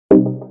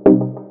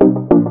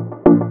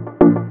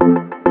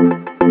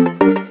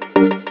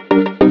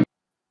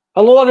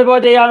Hello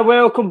everybody and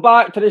welcome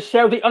back to the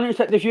Celtic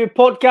Unrestricted Review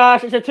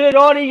podcast. It's a two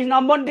Ronnies and a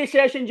Monday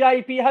session,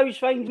 JP. How's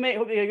things, mate?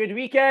 Hope you had a good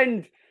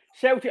weekend.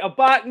 Celtic are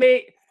back,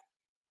 mate.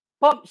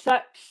 Pumped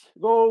 6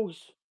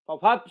 goals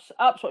for Hibs.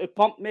 Absolutely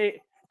pumped,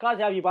 mate. Glad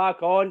to have you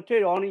back on. Two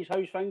Ronnies,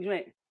 how's things,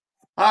 mate?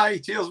 Hi,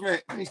 cheers,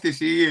 mate. Nice to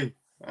see you.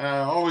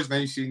 Always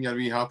nice seeing your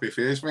wee happy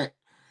face, mate.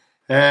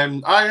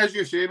 As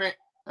you say, mate,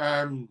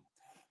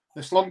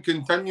 the slump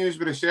continues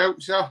with the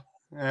Celtics.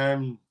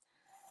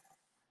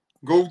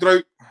 Goal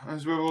drought,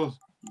 as we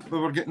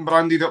were getting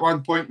branded at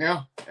one point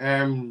there.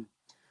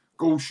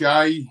 Goal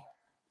shy,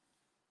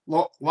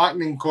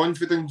 lacking in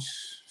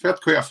confidence. I've heard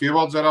quite a few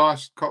words in the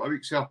last couple of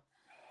weeks here.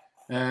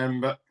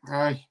 But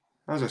aye,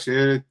 as I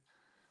say,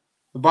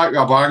 the back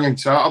with a bang on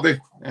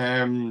Saturday.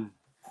 And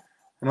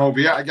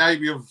albeit a guy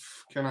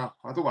we've kind of,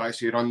 I don't want to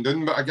say run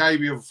down, but a guy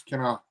we've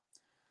kind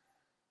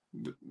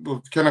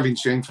of been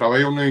saying for a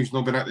while now. He's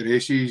not been at the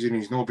races and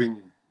he's not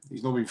been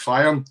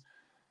firing.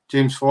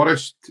 James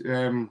Forrest,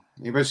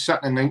 he was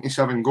sitting in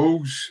 97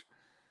 goals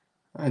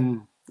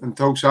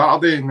until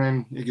Saturday, and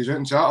then he goes out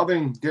on Saturday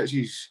and gets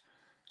his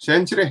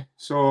century.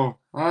 So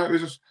it was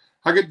just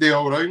a good day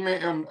all round,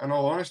 mate, in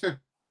all honesty.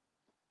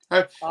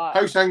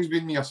 How's things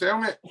been with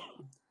yourself, mate? Bit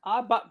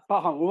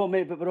hungover,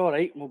 mate, but we're all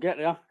right. We'll get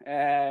there.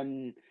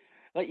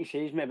 Like you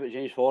say, mate, about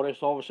James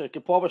Forrest, obviously,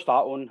 could probably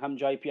start on him,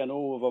 JP. I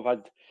know we've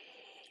had,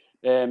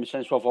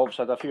 since we've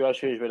obviously had a few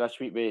issues with this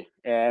week with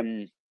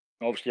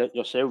obviously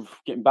yourself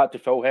getting back to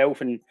full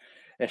health and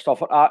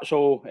stuff like that.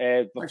 So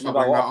Thanks for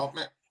bringing that up,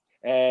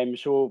 mate.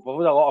 So we've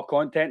had a lot of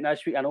content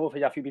this week. I know we've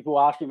had a few people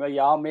asking where you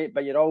are, mate,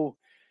 but we're all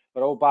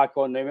back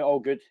on now, mate.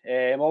 All good.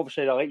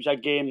 Obviously the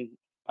Leipzig game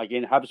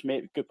again, Hibs,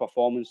 mate, good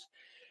performance.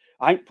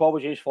 I think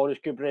probably James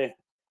Forrest could be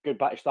good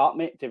back to start,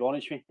 mate. To be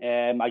honest with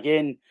you,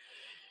 again,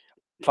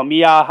 for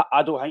me,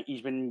 I don't think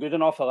he's been good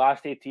enough the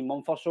last 18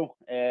 months or so.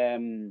 I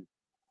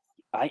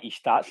think his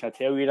stats, I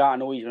tell you that. I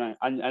know he's in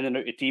and out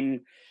of the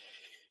team.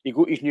 He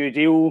got his new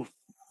deal.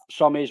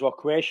 Some of us were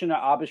questioning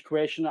it. I was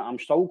questioning it. I'm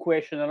still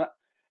questioning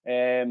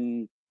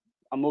it.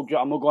 I'm not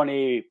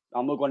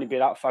going to be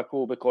that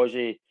fickle because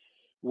he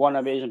won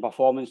an amazing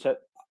performance. That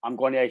I'm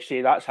going to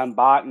say that's him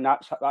back, and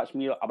that's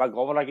me a big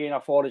lover again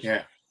of Forrest.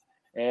 Yeah.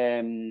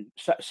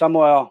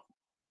 Similar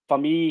for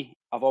me.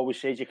 I've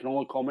always said you can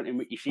only comment on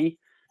what you see,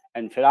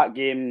 and for that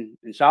game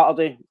on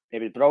Saturday, he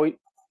was brilliant.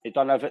 He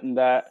done everything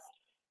that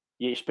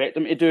you expect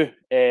him to do.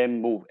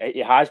 Well, he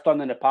has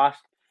done in the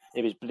past.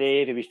 He was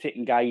brave. He was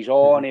taking guys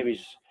on. He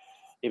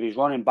was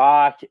running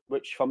back.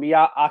 Which for me,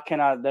 I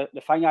kind of the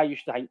thing I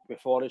used to think with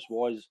Forrest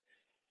was,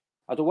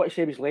 I don't want to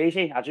say he was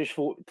lazy. I just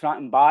thought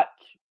tracking back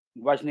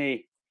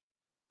wasn't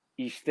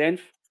his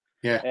strength.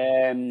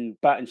 Yeah.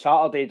 But on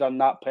Saturday, he done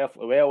that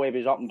perfectly well. He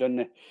was up and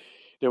down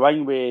the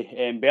wing with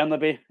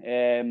Burnaby.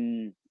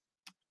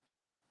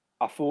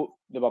 I thought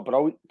they were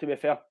brilliant, to be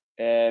fair.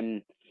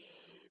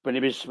 When they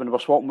were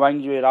swapping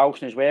wings with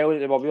Ralston as well,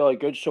 they were really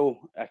good. So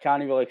I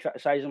can't really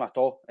criticise them at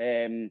all.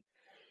 To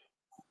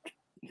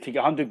get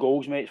 100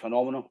 goals, mate, it's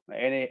phenomenal.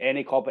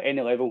 Any club at any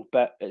level,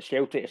 but at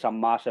Celtic, it's a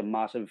massive.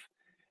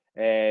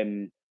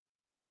 It's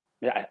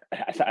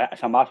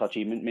a massive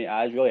achievement, mate.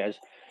 It really is.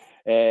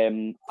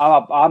 I'm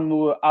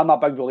a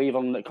big believer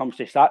when it comes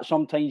to stats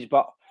sometimes,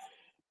 but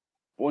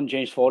on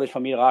James Forrest for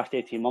me, the last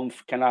 18 months,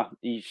 kind of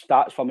his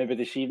stats for me were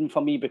deceiving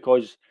for me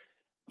because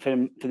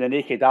from the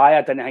naked eye,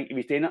 I didn't think he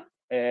was doing it.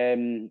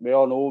 We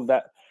all know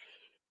that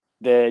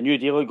the new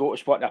deal got to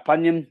split the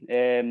opinion,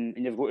 and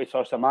you've got to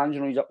trust the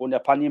manager on his own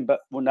opinion. But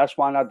on this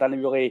one, I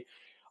didn't really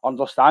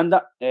understand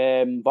it.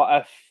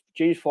 But if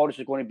James Forrest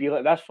is going to be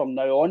like this from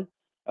now on,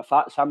 if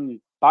that's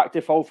him back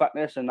to full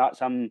fitness and that's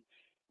him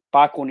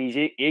back on his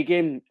A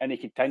game, and he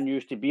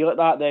continues to be like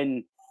that,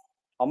 then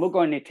I'm not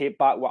going to take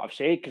back what I've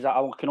said because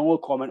I can only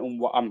comment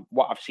on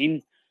what I've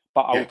seen.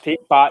 But I'll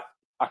take back.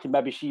 I can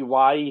maybe see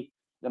why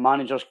the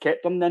managers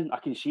kept him. Then I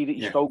can see that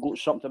he's still got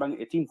something in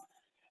the team.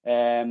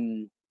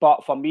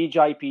 But for me,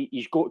 JP,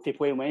 he's got to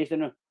play on Wednesday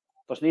now.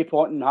 There's no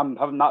point in him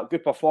having that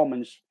good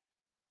performance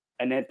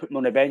and then putting him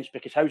on the bench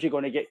because how's he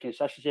going to get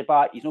consistency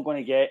back? He's not going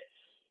to get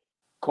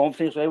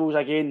confidence levels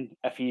again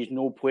if he's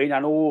no playing. I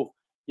know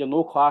you're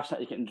no class that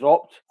he's getting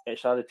dropped.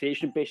 It's a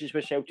rotation basis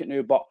with Celtic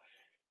now, but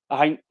I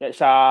think it's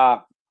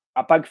a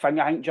big thing.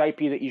 I think,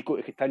 JP, that he's got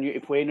to continue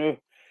to play now.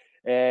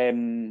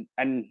 And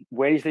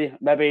Wednesday,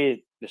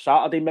 maybe the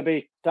Saturday,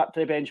 maybe tap to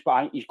the bench, but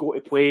I think he's got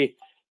to play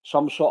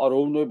some sort of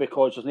role now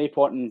because there's no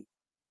point in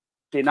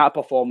doing that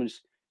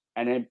performance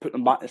and then putting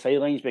him back to the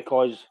sidelines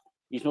because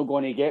he's not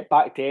going to get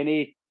back to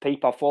any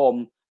type of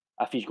form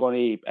if it's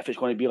going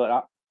to be like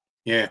that.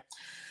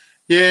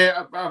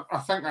 Yeah, I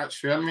think that's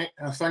fair, mate.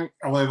 I think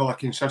a level of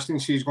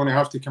consistency is going to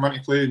have to come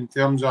into play in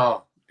terms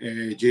of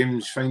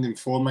James finding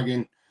form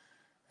again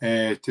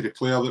to the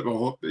player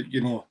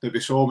that we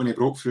saw when he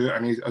broke through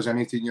it as an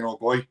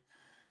 18-year-old boy.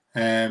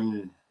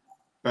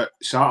 But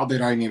Saturday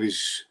night he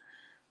was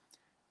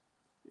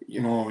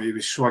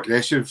so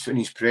aggressive in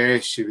his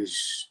press. He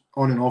was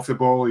on and off the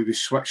ball. He was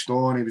switched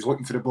on. He was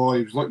looking for the ball.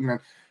 He was looking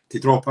to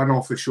drop in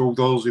off his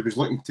shoulders. He was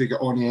looking to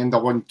get on the end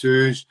of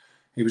 1-2s.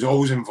 He was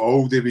always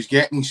involved. He was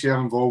getting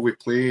himself involved with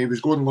play. He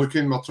was going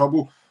looking for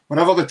trouble.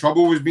 Whenever the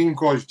trouble was being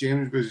caused,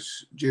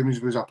 James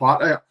was a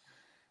part of it.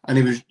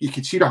 And you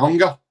could see the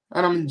hunger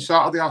in him on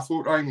Saturday, I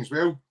thought, Ryan, as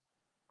well.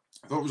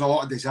 I thought there was a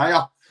lot of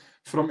desire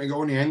for him to get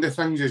on the end of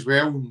things as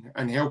well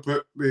and help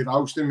out with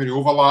Ralston with the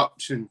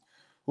overlaps and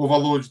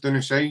overloads down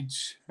the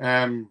sides.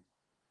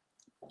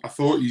 I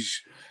thought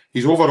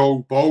his overall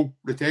ball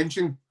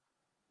retention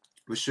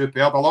was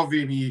superb. I love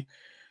Hibee.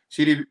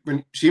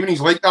 When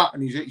he's like that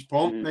and he's at his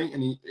point, right,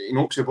 and he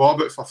knocks the ball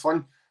about for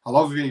fun. I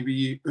love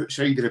the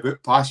outside of the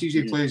boot passes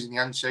he plays in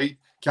the inside,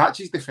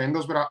 catches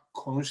defenders with that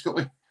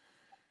constantly. I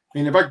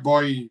mean, the big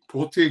boy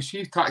Porteous, he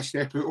had to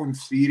step out on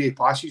 3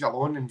 passes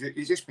alone, and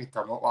he just made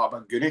them look like a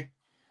big gooney.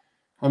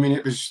 I mean,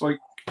 it was like,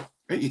 what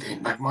are you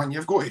doing, big man?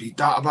 You've got to read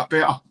that a bit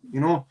better, you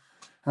know.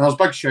 And there's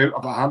big shout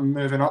about him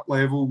moving up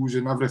levels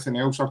and everything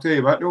else. I'll tell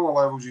you what, the only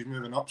levels he's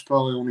moving up is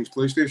probably on his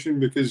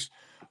PlayStation, because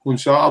on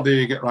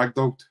Saturday you get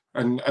ragdolled,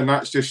 and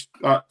that's just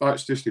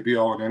the be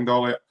all and end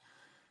all of it.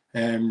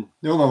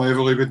 The only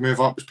level he would move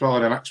up is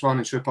probably the next one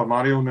in Super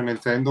Mario on the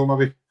Nintendo,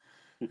 maybe.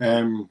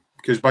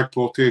 Because Big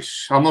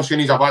Porteous, I'm not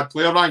saying he's a bad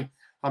player, Ryan.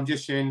 I'm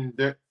just saying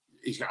that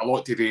he's got a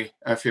lot to do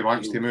if he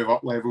wants to move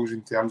up levels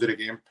in terms of the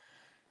game.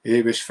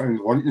 He was found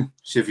wanting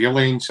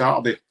severely on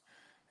Saturday.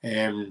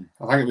 I think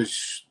it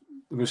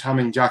was him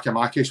and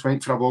Giacomakis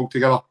went for a ball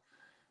together.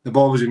 The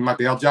ball was in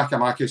mid-air.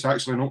 Giacomakis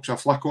actually knocks a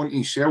flick onto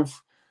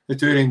himself. The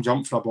two of them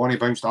jumped for a ball and he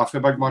bounced off the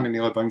big man and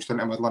nearly bounced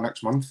into the middle of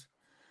next month.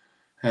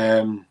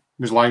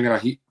 Was lying in a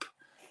heap.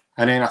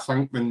 And then I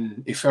think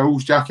when he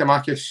fouls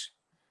Giacomakis,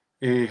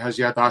 he has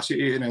the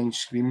audacity to then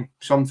scream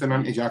something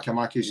into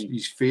Giacomakis'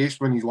 his face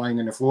when he's lying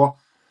on the floor.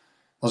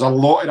 There's a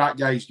lot of that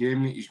guy's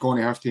game that he's going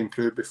to have to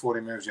improve before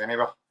he moves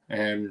anywhere.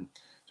 So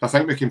I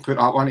think we can put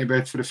that one to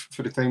bed for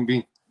the time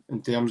being.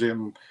 In terms of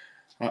him,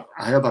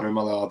 I heard a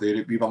rumour the other day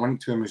that we were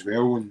linked to him as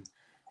well, and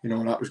you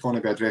know that was going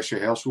to be a dress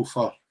rehearsal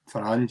for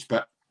Ange,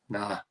 but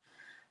nah.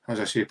 As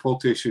I say, I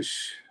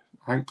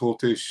think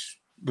Porteous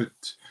would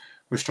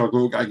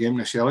struggle to get a game in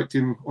the Celtic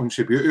team on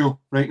Subbuteo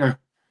right now,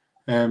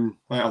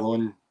 let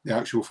alone the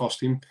actual first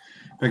team.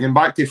 But again,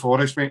 back to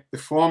Forrest, mate, the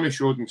form he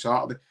showed on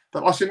Saturday.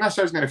 But listen, this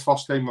isn't the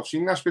first time we've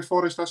seen this with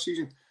Forrest this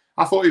season.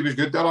 I thought he was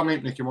good the other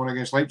night when he came on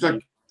against Leipzig. I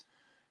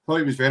thought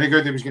he was very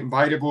good. He was getting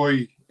by the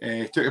boy,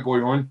 took the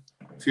boy on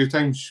a few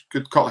times,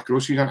 good couple of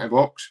crosses into the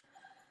box.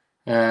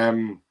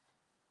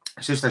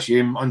 It's just a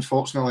shame,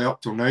 unfortunately,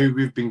 up till now,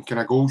 we've been kind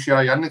of goal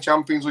shy in the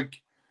Champions League.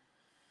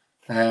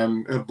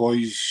 Our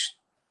boys,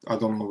 I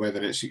don't know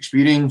whether it's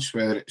experience,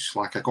 whether it's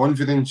lack of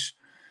confidence.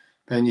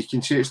 Then you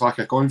can say it's lack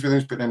of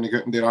confidence, but then they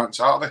got and do that on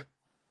Saturday.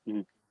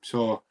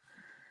 So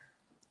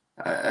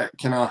it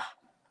kind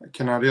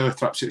of really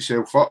trips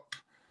itself up.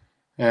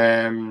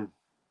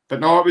 But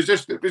no, it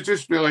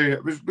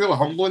was really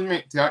humbling,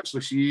 mate, to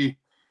actually see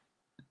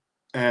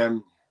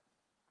a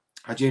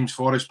James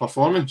Forrest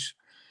performance,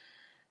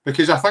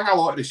 because I think a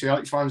lot of the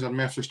Celtic fans are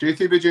more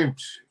frustrated with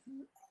James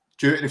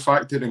due to the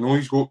fact that they know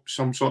he's got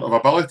some sort of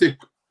ability.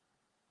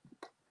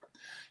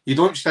 You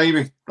don't stay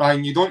with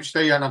Ryan. You don't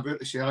stay in about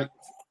the Celtic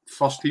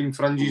first team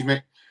fringes,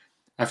 mate,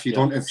 if you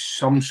don't have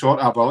some sort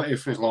of ability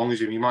for as long as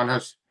the wee man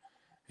has.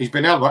 He's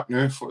been there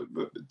now for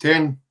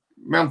 10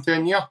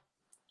 years.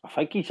 I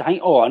think he's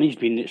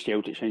been at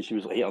Celtic since he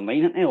was like 8 or 9,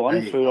 isn't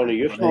he? Through all the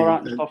youth and all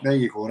that and stuff. There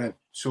you go then.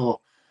 So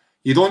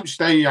you don't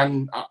stay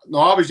in. No,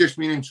 I was just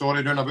meaning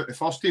down about the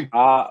first team.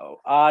 Well,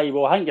 I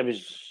think it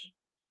was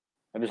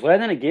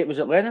Lennon that gave. Was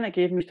it Lennon that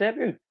gave him his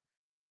debut?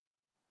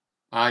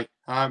 It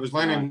was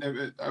Lennon.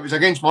 It was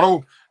against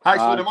Motherwell.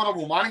 Actually, the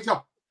Motherwell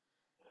manager.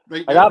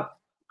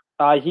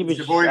 Right. He was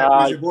the boy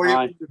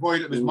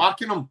that was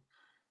marking him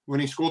when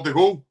he scored the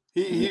goal.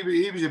 He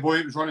was the boy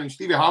that was running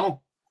Stevie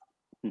Hamill.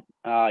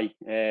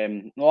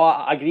 No,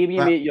 I agree with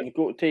you, mate. You've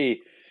got to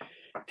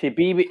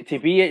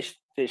be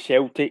at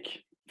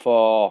Celtic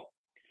for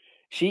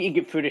to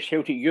get through the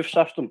Celtic youth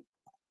system.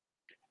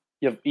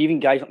 You've even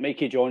guys like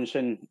Mikey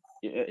Johnson,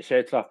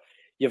 etc.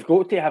 You've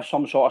got to have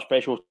some sort of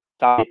special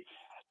talent,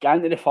 get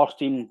into the first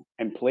team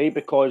and play,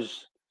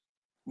 because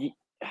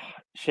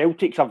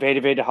Celtic's a very,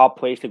 very hard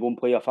place to go and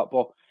play a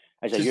football.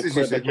 As you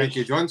said,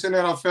 Mikey Johnson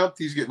there, I've heard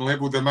he's getting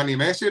labelled the mini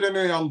Messi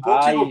in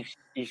Portugal.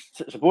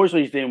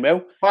 Supposedly he's doing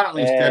well.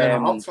 Apparently he's turning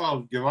it up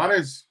for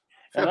Guimarães.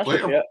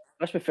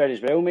 Let's be fair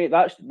as well, mate.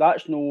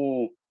 That's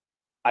no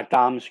a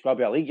damn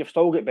scrubby league. You've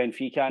still got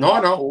Benfica.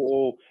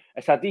 No.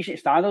 It's a decent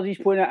standard he's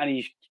playing at, and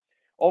he's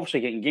obviously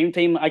getting game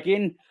time.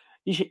 Again,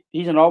 he's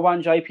another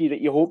one, JP,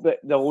 that you hope that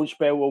the loan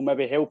spell will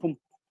maybe help him.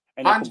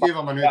 Ange gave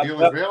him a new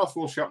deal as well,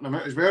 before shutting him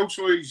out as well.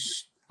 So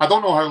I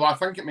don't know how long, I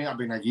think it might have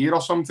been a year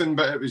or something,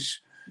 but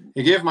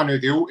he gave him a new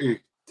deal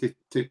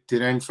to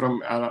then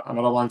from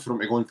another one for him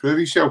to go and prove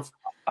himself.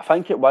 I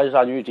think it was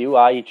a new deal.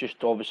 I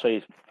just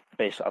obviously,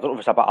 I don't know if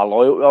it's a bit of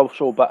loyalty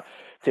also, but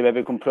to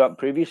maybe come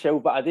prove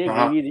yourself. But I do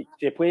agree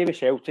to play with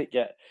Celtic.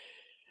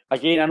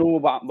 Again, I know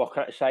we're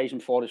criticising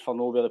Forrest for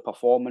not really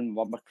performing.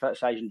 We're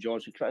criticising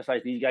Johnson,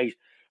 criticising these guys.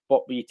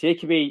 But when you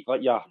take away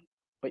like your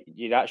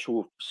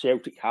actual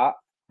Celtic hat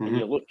and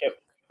you look at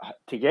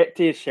to get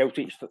to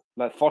Celtic's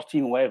the first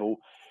team level,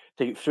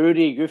 to get through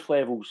the youth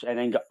levels and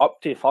then get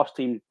up to the first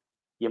team,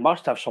 you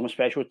must have some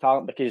special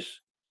talent,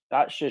 because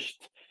that's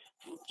just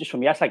for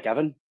me, that's a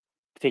given.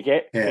 To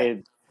get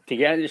into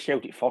the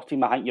Celtic first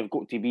team, I think you've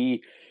got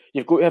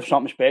to have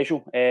something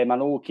special. I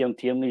know Kieran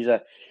Tierney's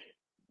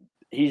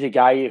he's a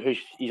guy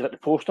he's like the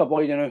poster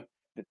boy, you know.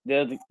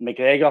 They're the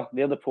McGregor,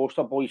 they're the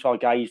poster boys for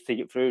guys to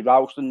get through.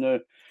 Ralston now,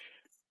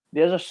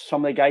 there's just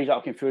some of the guys that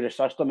are coming through the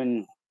system,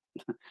 and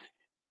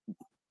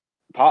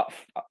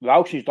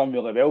Ralston's done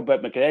really well,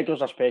 but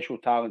McGregor's a special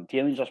talent,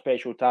 Tierney's a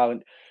special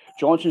talent,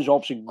 Johnson's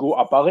obviously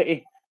got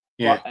ability.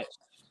 Yeah.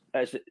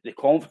 But is it the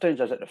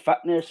confidence? Is it the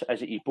fitness?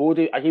 Is it his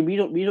body? Again, we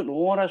don't know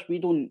all this. We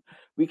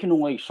can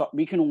only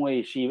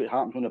see what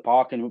happens on the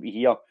park and what we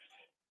hear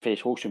for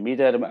social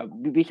media.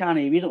 We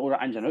don't know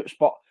the ins and outs.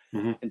 But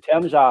in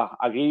terms of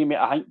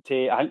agreement, I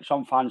think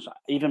some fans,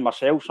 even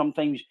myself,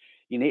 sometimes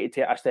you need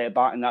to take a step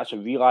back and that's to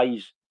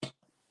realise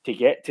to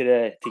get to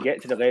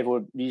the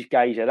level these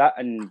guys are at,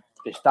 and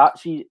the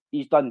stats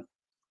he's done,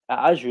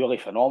 it is really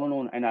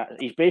phenomenal. And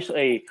he's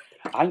basically,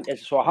 I think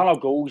it's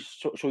 100 goals.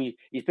 So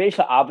he's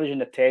basically averaging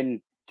the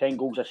 10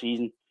 goals a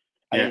season.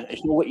 And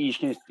it's not what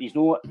he's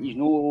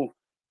no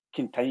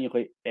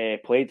continually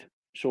played.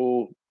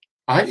 So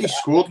I think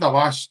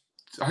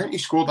he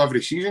scored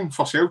every season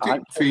for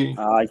Celtic.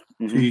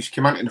 He's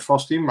come into the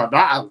first team, but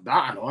that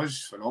I know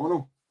is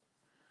phenomenal.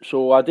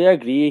 So I do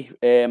agree,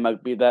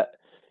 that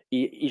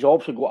he's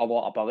obviously got a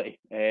lot of ability.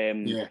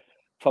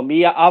 For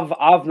me,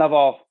 I've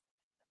never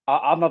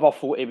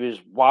thought he was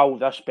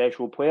this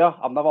special player.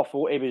 I've never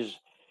thought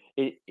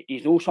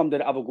he's not somebody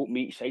that ever got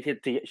me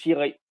excited to see,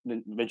 like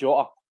the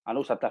Jota. I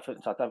know it's a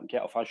different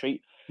kettle of fish,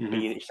 right?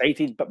 But you're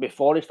excited. But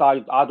before he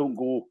started, I don't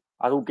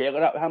get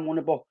like that with him on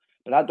the ball.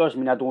 But that doesn't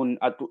mean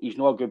he's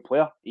not a good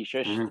player. He's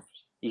just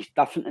he's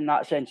different in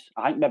that sense.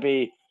 I think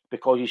maybe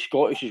because he's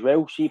Scottish as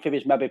well. See if he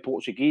was maybe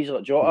Portuguese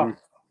like Jota,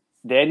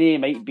 then he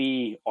might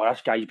be,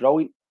 this guy's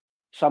brilliant.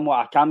 Somewhat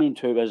I came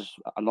into was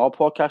another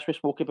podcast we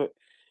spoke about.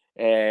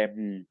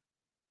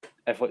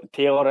 If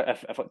Taylor, I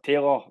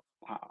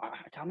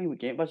can't remember what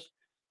game it was.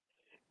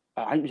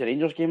 I think it was a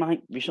Rangers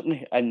game,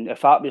 recently. And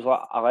if that was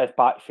like a left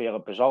back for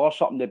Brazil or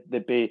something,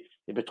 they'd be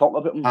talking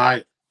about him.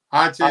 Aye.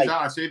 I'd say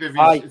that. I said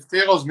if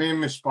Taylor's name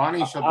was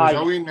Spanish or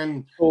Brazilian,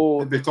 then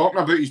they'd be talking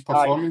about his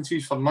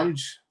performances for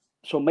months.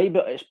 So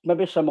it's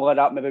maybe similar to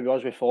that, maybe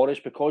was with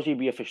Forrest, because he'd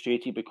be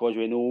frustrated because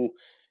we know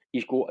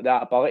he's got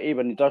that ability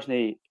when he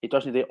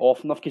doesn't do it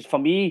often enough. Because for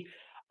me,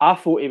 I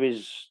thought he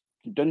was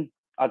done.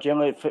 I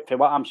generally, for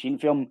what I'm seeing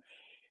from him,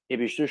 he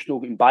was just not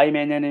getting by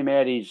men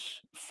anymore.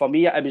 For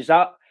me, it was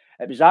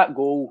that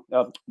goal,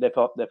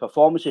 the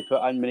performance he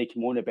put in when he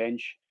came on the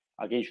bench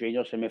against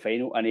Rangers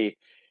semi-final, and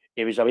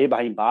he was away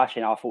behind Bash,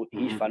 and I thought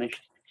he's finished.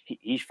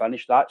 He's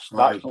finished. That's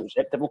not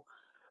acceptable.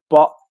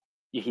 But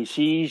you can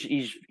see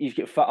he's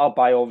get fitter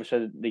by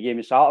obviously the game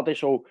of Saturday.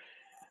 So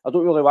I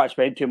don't really want to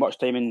spend too much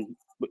time in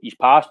his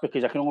past,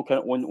 because I can only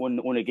count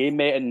on the game,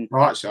 mate. And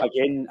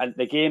again, and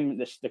the game,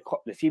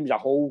 the team as a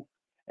whole,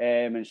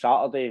 on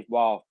Saturday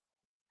were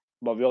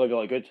really,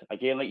 really good.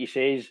 Again, like he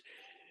says,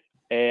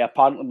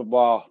 apparently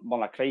we're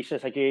in a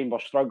crisis again. We're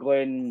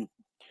struggling.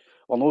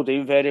 We're not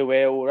doing very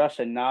well. This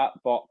and that,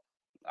 but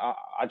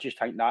I just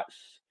think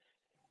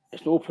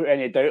it's not put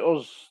any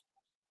doubters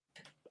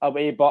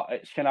away, but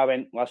it's kind of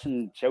went,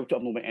 listen, Celtic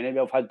have not went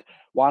anywhere. I've had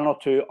one or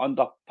two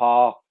under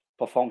par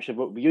performances,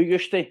 but we're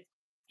used to.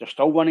 They're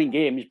still winning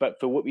games, but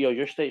for what we are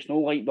used to, it's not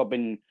like they've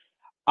been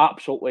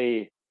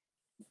absolutely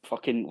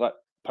fucking like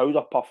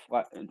powder puff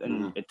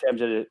in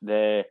terms of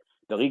the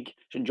league.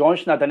 St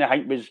Johnstone, I didn't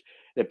think was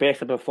the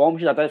best of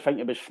performances. I did think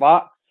it was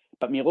flat,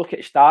 but when you look at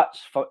stats,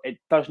 it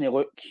doesn't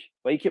look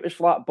like it was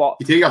flat. But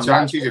you take your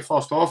chances, you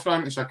first off,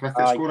 and it's a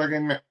cricket score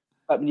again, mate.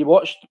 But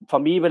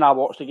when I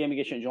watched the game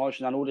against St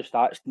Johnstone, I know the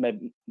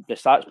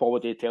stats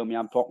probably tell me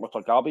I'm talking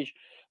about garbage,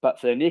 but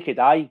for the naked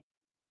eye,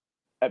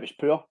 it was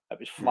poor. It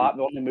was flat.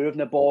 We're only moving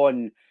the ball,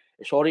 and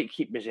it's all right to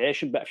keep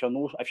possession, but if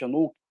you're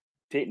not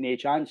taking any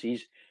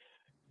chances,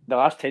 the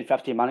last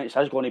 10-15 minutes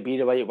is going to be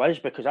the way it was,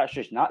 because that's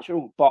just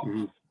natural. But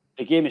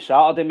the game of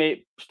Saturday,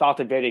 mate,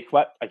 started very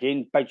quick.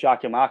 Again, big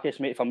Jackie Marcus,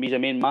 mate, for me, he's the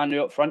main man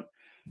now up front.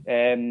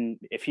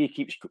 If he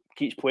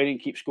keeps playing and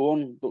keeps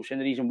scoring, don't see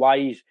any reason why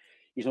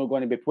he's not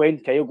going to be playing.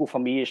 Kyogo, for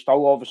me, is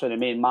still obviously the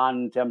main man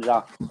in terms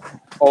of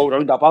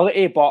all-round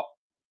ability, but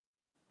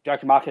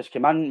Jackie Marcus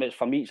came in.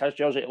 For me, it's his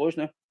jersey to lose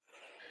now.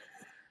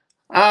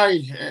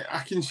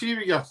 I can see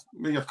where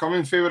you're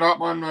coming from with that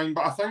one, Ryan,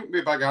 but I think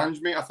with Big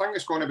Ange, mate, I think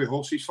it's going to be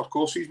horses for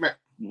courses, mate.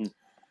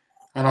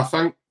 And I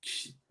think,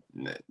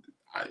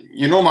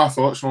 you know my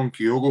thoughts on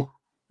Kyogo.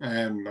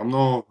 I'm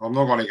not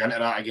going to get into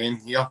that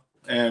again here.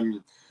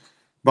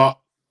 But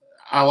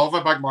I love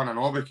a big man and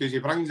all, because he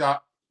brings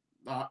that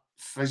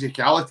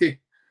physicality,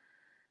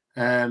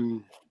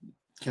 kind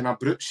of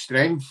brute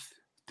strength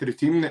to the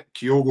team that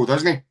Kyogo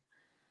doesn't.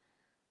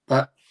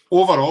 But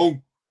overall,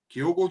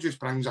 Kyogo just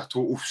brings a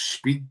total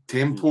speed,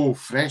 tempo,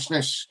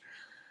 freshness.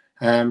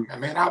 I mean,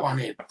 that one,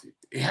 he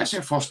hits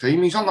it first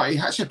time. He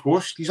hits the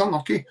post. He's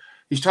unlucky.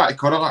 He's trying to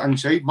curl it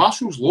inside.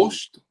 Marshall's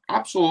lost.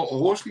 Absolutely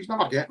lost. He's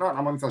never getting that in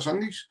a month of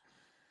Sundays.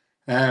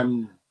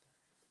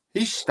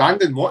 He's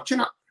standing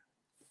watching it.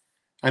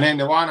 And then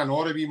the one in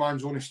Orby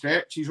man's on the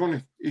stretch. He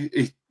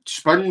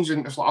spins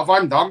and it's like a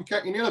Van Damme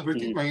kick. He nearly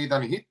booted my head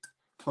in the heat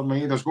for my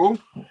header's goal.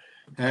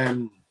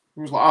 It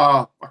was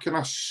like a kind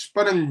of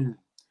spinning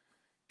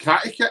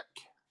karate kick.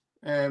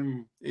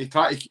 He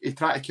tried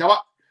to kill it.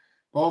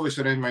 But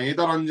obviously then my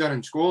header runs in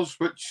and scores,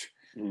 which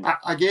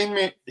again,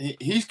 mate,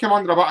 he's come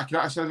under a bit of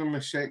criticism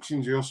with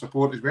sections of your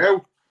support as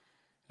well.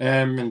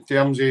 In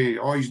terms of,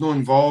 he's not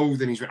involved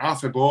and he's went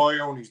off the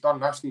boil and he's done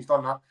this and he's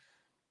done that.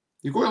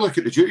 You've got to look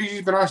at the duties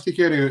he's been asked to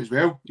carry out as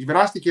well. He's been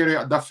asked to carry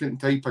out a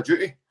different type of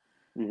duty.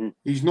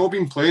 He's not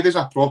been played as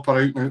a proper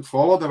out-and-out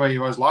forward the way he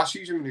was last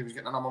season when he was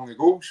getting in among the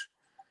goals.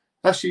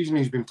 This season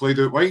he's been played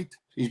out wide.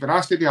 He's been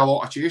asked to do a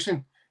lot of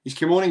chasing. He's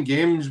come on in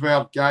games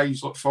where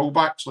guys like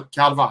fullbacks like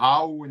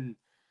Carvajal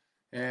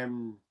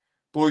and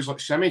boys like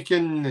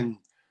Simikin and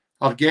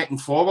are getting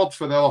forward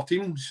for the other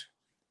teams.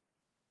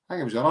 I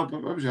think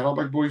what was the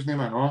other big boy's name?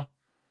 I know.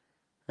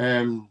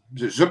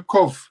 Was it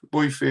Zubkov,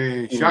 boy for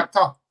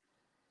Shakhtar?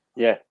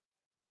 Yeah.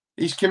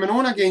 He's coming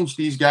on against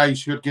these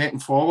guys who are getting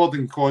forward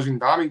and causing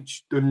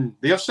damage down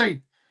their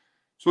side.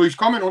 So he's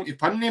coming on to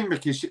pin them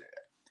because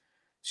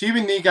see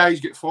when they guys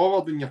get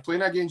forward and you're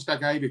playing against a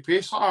guy with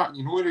pace like that and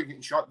you know they're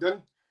getting shut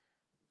down,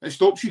 it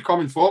stops you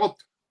coming forward.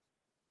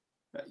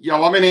 You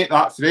eliminate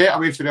that threat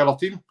away from the other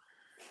team.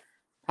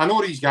 I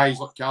know these guys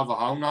like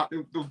Carvajal and that,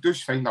 they'll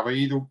just find a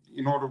way, they'll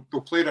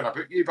play in a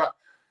bookie, but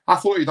I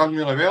thought he done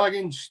really well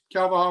against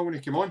Carvajal when he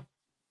came on.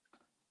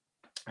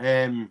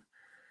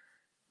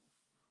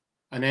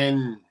 And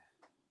then,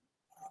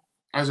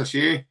 as I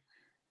say,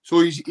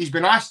 so he's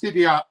been asked to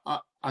do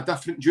a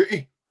different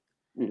duty.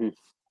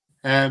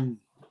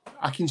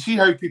 I can see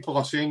how people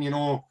are saying,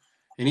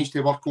 he needs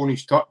to work on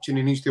his touch and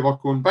he needs to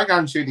work on... Big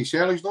Ange said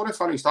he's not a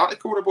funny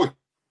article, the boy.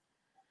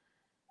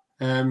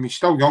 He's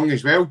still young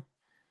as well.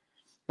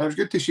 But it was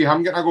good to see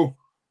him getting a go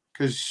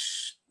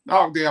because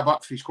that'll do a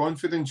bit for his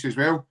confidence as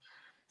well.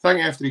 I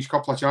think after his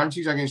couple of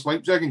chances against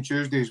Leipzig on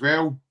Tuesday as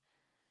well,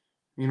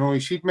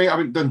 his feet might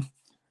have been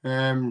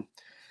done.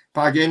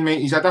 But again,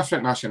 mate, he's a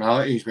different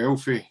nationality as well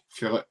for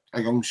like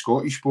a young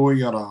Scottish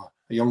boy or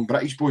a young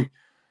British boy.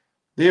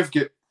 They've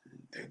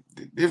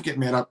got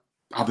more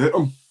about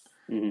them,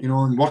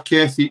 and work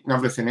ethic and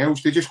everything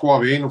else. They just go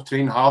away and they'll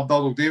train harder,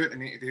 they'll do what they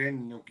need to do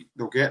and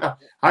they'll get there.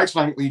 I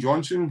actually think Lee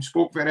Johnson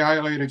spoke very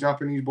highly of the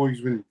Japanese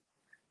boys when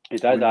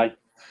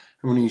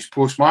he's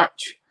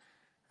post-match.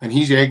 And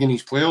he's egging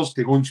his players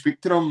to go and speak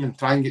to them and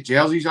try and get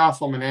jerseys off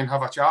them and then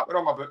have a chat with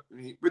them about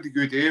what do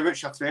you do,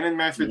 what's your training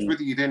methods, what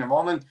do you do in the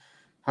morning,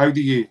 how do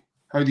you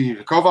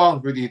recover,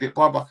 what do you do,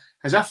 blah, blah.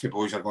 As if the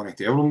boys are going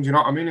to tell them, do you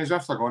know what I mean? As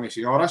if they're going to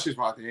say, this is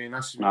what I do and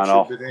this is what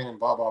I should be doing and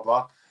blah, blah,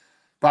 blah.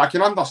 But I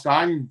can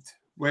understand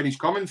where he's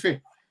coming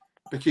from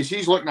because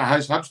he's looking at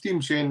his Hibs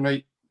team saying,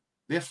 right,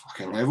 they're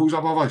fucking levels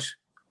above us.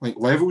 Like,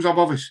 levels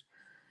above us.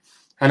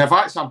 And if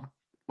that's a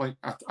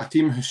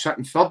team who's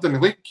sitting third in the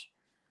league,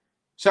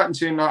 sitting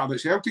saying that about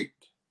Celtic,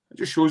 it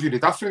just shows you the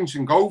difference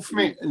in golf,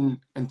 mate,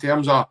 in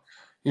terms of,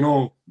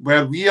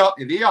 where we are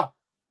to there.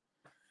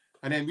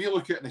 And then we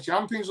look at the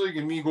Champions League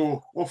and we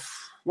go,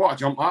 what a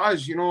jump that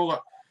is, like,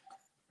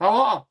 a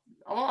lot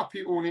of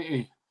people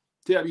need to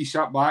take a wee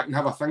sit back and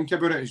have a think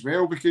about it as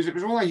well, because it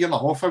was only a year and a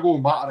half ago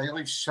Matt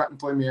O'Reilly sitting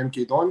playing with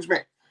MK Dons,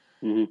 mate.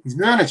 He's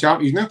now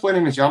playing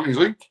in the Champions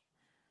League.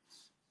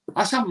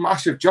 That's a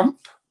massive jump.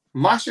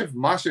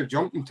 Massive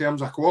jump in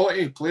terms of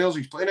quality of players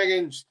he's playing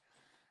against.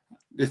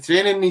 The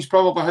training he's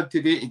probably had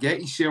today to get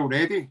himself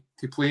ready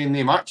to play in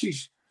the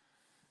matches.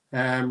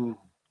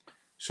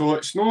 So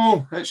it's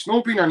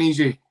no been an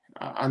easy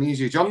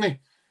journey,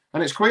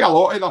 and it's quite a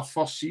lot of their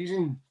first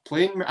season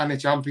playing in the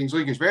Champions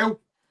League as well.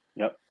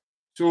 Yep.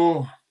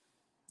 So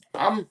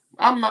I'm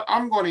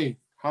going to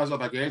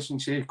hazard a guess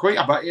and say quite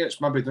a bit of it's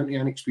maybe down to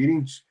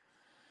inexperience.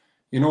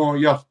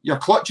 You're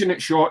clutching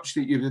at shots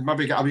that you would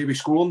maybe get away with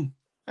scoring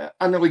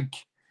in the league,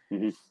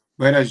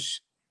 whereas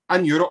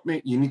in Europe,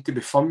 mate, you need to be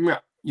firm with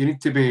it. You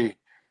need to be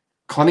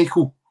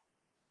clinical.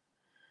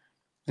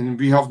 And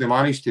we have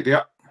managed to do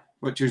it,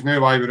 which is now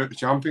why we're at the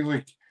Champions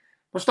League.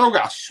 We've still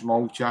got a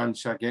small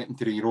chance of getting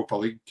to the Europa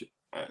League.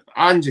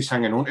 Ange is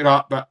hanging on to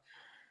that, but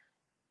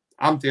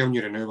I'm telling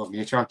you now we've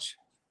no chance.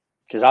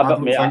 We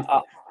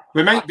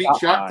might beat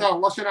Shakhtar.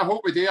 Listen, I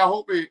hope we do. I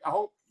hope we put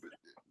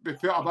a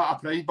bit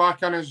of pride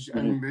back in us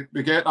and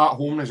we get that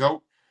home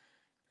result.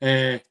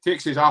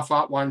 Takes us off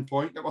that 1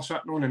 point that we're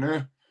sitting on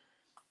now.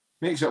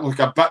 Makes it look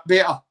a bit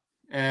better.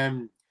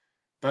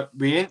 But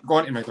we ain't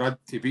going to Madrid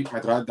to beat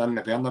Madrid in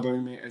the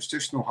Bernabeu, mate. It's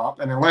just not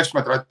happening. Unless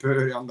Madrid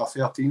put it under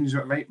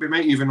 13s, we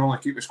might even only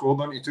keep the score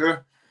down to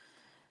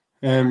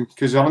 2.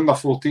 Because they're under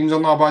 14s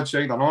on that bad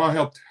side, I know I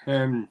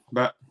heard.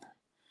 But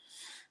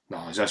no,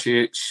 as I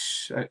say,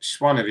 it's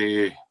one of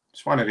the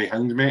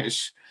things, mate.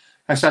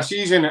 It's a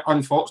season that,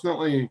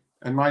 unfortunately,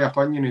 in my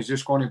opinion, is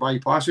just going to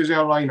bypass us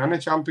airline in the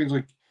Champions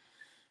League.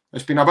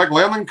 It's been a big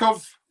learning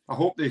curve. I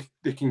hope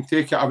they can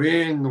take it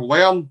away and they'll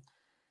learn.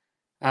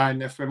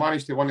 And if we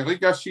manage to win the league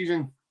this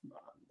season,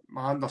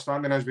 my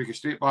understanding is we go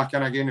straight back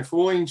in again the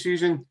following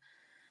season.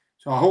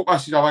 So I hope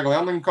this is a big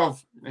learning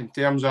curve in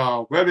terms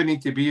of where we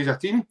need to be as a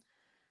team,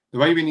 the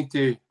way we need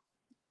to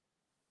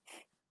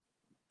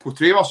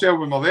portray ourselves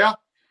when we're there,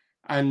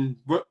 and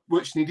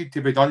what's needed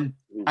to be done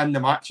in the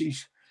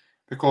matches.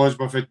 Because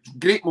we've had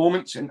great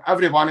moments in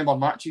every one of our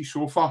matches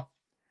so far,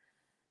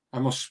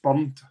 and we've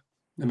spurned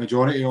the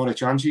majority of the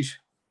chances.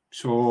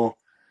 So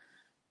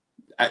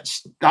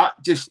that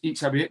just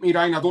eats away at me,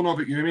 Ryan. I don't know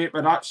about you, mate,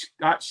 but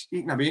that's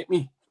eating away at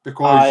me,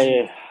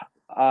 because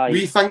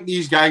we think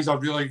these guys are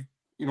really,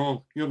 you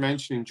know, you're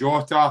mentioning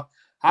Jota,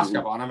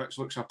 Haskabanovic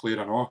looks a player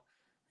and all.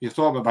 You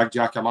thought about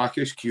Big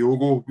Giacomakis,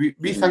 Kyogo.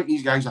 We think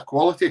these guys are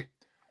quality,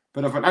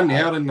 but they've been in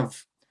there and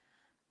they've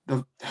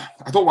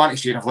I don't want to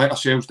say they've let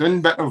ourselves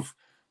down, but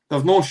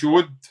they've not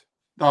showed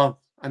their,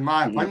 in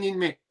my opinion,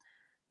 mate,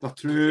 their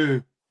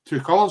true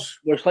colours.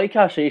 Well, it's like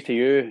I say to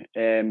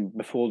you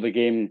before the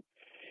game,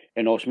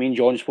 and also me and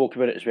John spoke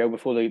about it as well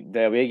before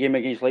the away game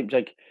against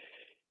Leipzig.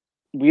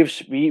 We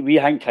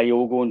think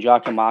Kyogo and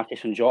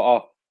Giacomakis and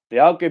Jota, they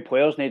are good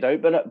players, no doubt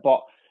about it,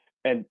 but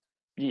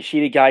you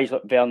see the guys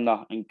like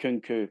Werner and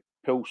Kunku,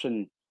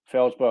 Poulsen,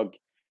 Felsberg,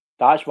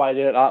 that's why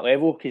they're at that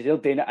level, because they're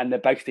doing it in the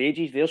big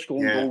stages. They're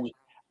scoring goals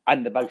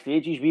in the big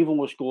stages. We've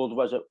only scored,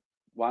 was it,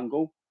 1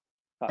 goal?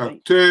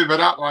 Right? 2, but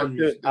that one,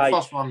 the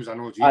first one was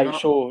an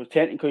OG. So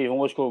technically you've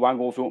only scored 1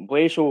 goal if you don't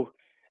play. So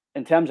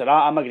in terms of that,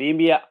 I'm agreeing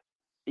with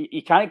you.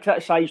 You can't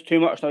criticise too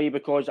much now,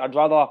 because I'd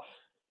rather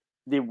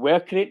they were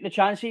creating the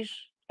chances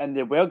and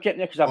they were getting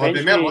there, because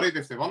eventually, they'd be more worried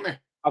if they weren't.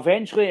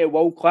 Eventually it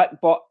will click,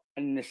 but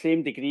in the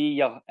same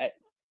degree,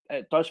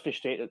 it does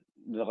frustrate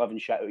the living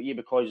shit out of you,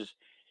 because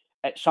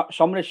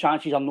some of the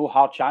chances are no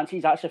hard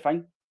chances. That's the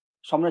thing.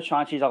 Some of the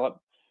chances are like,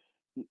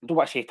 I don't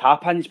want to say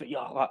tap-ins, but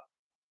you're like,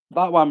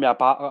 that one with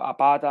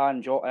Abada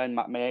and Jota and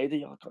McMahon,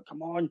 you're like,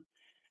 come on.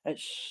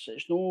 It's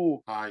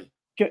no... Aye.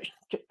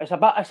 It's a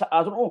bit...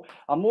 I don't know.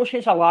 I'm not saying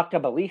it's a lack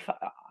of belief.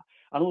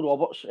 I know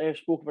Robert's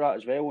spoke about that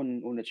as well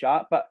on the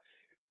chat, but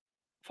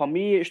for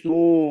me, it's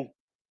no...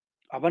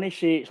 I wouldn't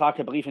say it's lack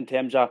of belief in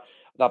terms of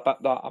the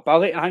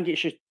ability. I think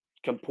it's just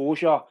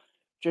composure.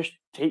 Just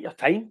take your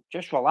time.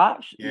 Just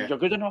relax. Yeah. You're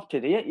good enough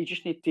to do it. You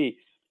just need to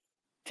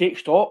take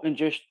stock and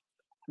just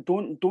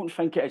don't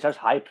think it is this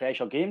high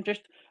pressure game.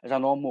 Just as a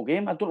normal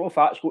game. I don't know if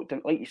that's got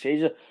to, like you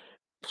say,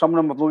 some of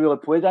them have not really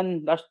played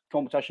in this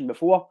competition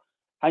before.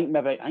 I think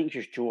it's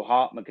just Joe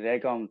Hart,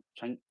 McGregor,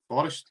 and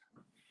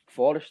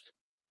Forrest.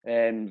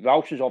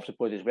 Ralph's obviously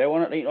played as well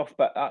on it, right enough,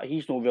 but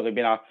he's not really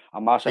been a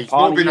massive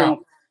part.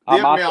 A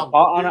massive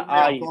part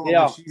on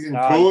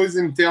it. Pros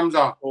in terms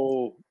of.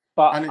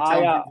 But like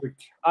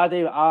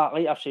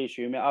I've said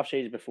to you, mate, I've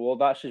said it before.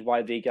 This is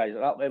why they guys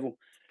at that level.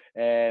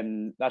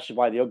 This is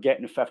why they're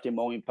getting £50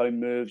 million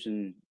moves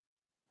and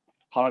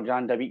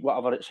 £100,000 a week,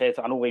 whatever it says.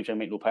 I know Leipzig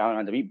might not pay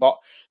 £100,000 a week, but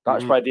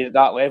that's why they're at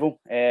that level.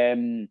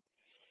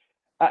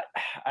 I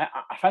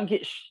think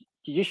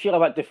you just feel a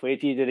bit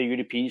deflated to the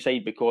European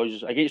side,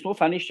 because again, it's not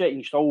finished yet. You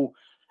can still,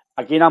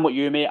 again, I'm like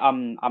you, mate.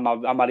 I'm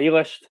a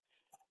realist.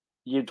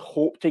 You'd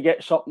hope to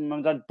get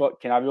something,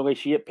 but can I really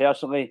see it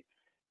personally?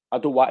 I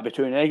don't want to be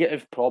too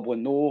negative. Probably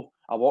no.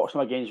 I watched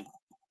them against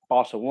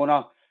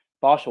Barcelona.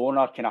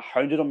 Barcelona kind of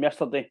hounded them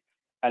yesterday,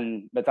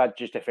 and my dad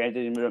just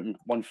defended them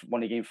and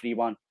won the game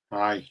 3-1.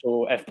 Aye.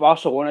 So if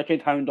Barcelona can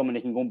hound them and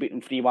they can go and beat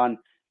them 3-1,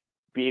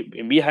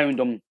 and we hound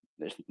them,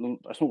 it's not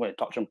going to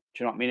touch them. Do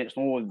you know what I mean? It's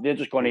no. They're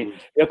just going to.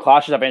 Their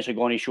class is eventually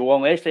going to show,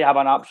 unless they have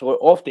an absolute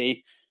off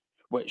day,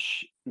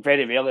 which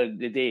very rarely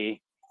the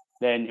day.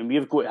 Then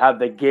we've got to have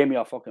the game of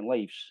our fucking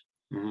lives,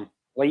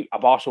 like a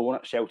Barcelona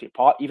at Celtic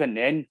Park. Even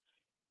then,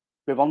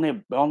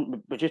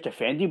 we just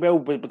defended well.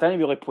 We didn't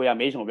really play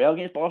amazing well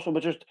against Barcelona.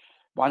 We just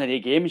one of the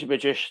games.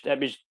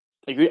 It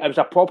was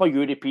a proper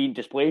European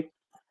display.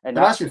 And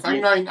that's the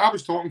thing, Ryan. I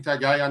was talking to a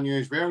guy I knew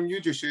as well, and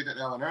you just said it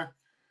the other now.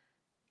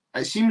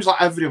 It seems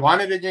like every one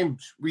of the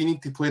games we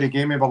need to play the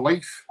game of our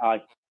life.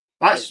 Aye.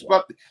 That's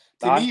what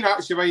to me.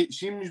 That's the way it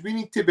seems. We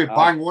need to be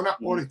bang on it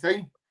all the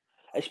time.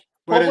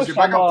 Whereas the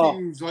bigger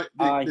teams, like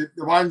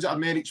the ones that are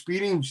more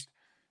experienced,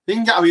 they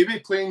can get away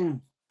with playing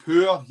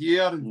poor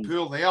here and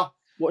poor there,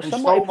 and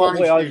still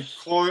manage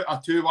to claw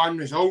out a 2-1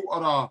 result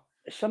or a.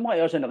 It's similar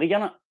to us in the league,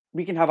 innit?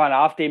 We can have an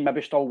half day,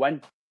 maybe still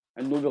win,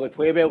 and not really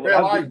play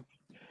well.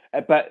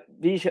 But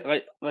these,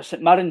 like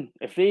St Mirren,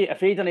 if they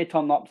didn't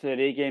turn up to the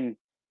away game,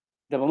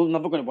 they were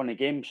never going to win the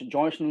game. St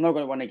Johnstone are not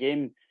going to win the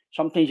game.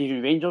 Sometimes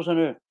even Rangers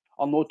are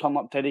not turning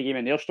up to the game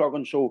and they're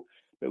struggling. So,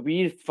 but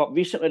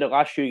recently the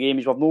last few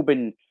games we've not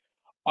been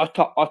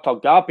utter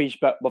garbage,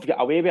 but we've got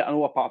away with it. I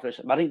know apart from the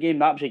St Mirren game,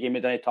 that was a game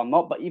we didn't turn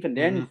up, but even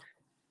then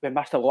we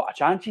missed a lot of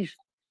chances.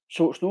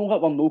 So it's not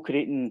like we're not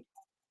creating.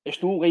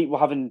 It's not like we're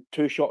having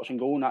 2 shots and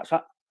goal and that's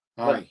it.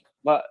 Aye.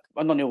 But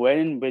under Neil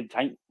Lennon, we'd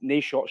think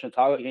no shots on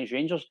target against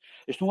Rangers.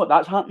 It's not like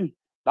that's happening.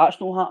 That's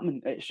not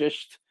happening. It's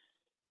just,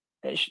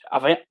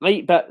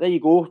 right, but there you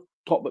go.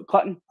 Talk about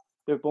clicking.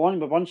 We won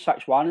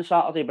 6-1 on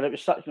Saturday, but it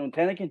was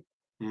 6-10 again.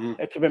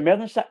 It could be more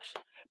than 6.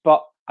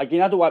 But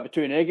again, I don't want to be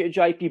too negative,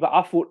 JP, but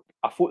I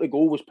thought the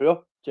goal was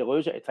poor. to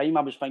lose at the time.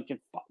 I was thinking,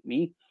 fuck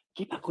me,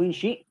 keep a clean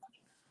sheet.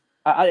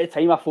 At the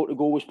time, I thought the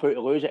goal was put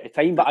to lose at the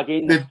time, but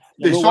again,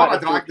 they sort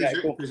of dragged us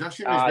out of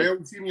position as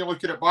well. See, when you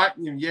look at it back,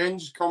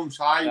 Ange comes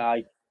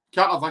high.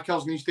 Carter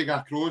Vickers needs to get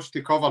across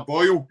to cover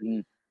Boyle.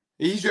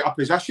 He's out of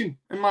position,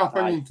 in my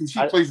opinion, because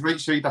he plays right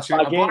side of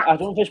centre back. I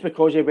don't just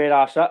because of where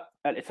I sit.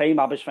 At the time,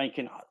 I was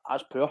thinking,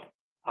 that's poor.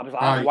 I was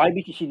like, why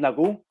we conceding a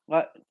goal?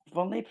 Like,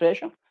 for no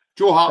pressure.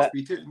 Joe Hart's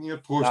beat it near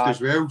post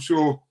as well,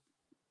 so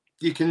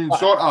you can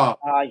sort of...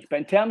 but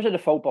in terms of the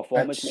full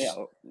performance, mate,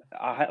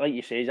 like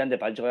you say,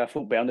 individually, I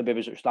thought Bernabeu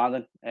was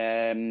outstanding.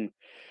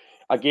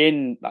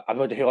 Again,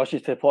 everybody who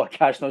listens to the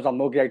podcast knows I'm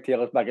not Greg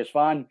Taylor's biggest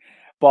fan,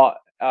 but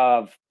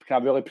I've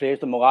kind of really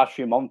praised him the last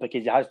few months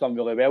because he has done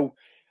really well.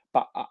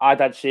 But I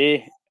did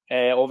say,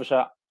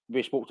 obviously,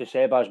 we spoke to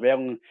Seba as well,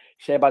 and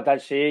Seba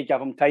did say,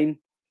 give him time,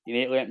 you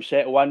need to let him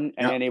settle in,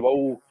 and then he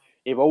will,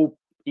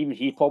 even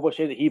he probably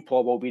said that he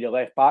probably will be the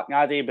left back.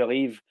 Now, I do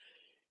believe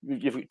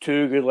you've got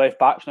two good left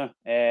backs now.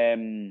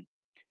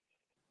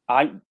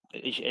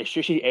 It's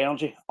just his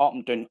energy, up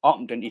and down,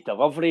 his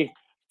delivery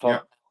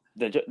for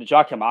the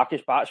Jackie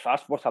Marcus, that's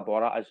what a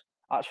ball that is.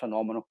 That's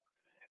phenomenal.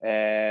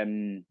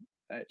 It's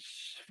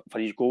for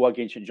his goal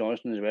against St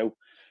Johnstone as well.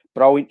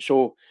 Brilliant.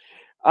 So,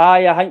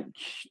 I think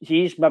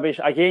he's maybe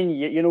again.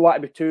 You know what?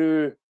 I'd be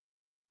too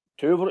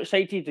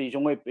overexcited. It's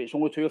only 2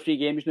 or 3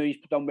 games now. He's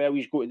done well.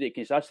 He's got to do it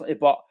consistently.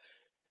 But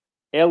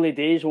early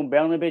days on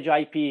Bernabeu,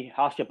 JP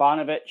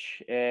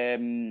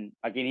Hašabanović,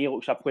 again, he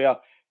looks a player.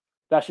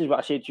 This is what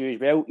I said to you as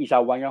well. He's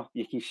a winger.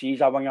 You can see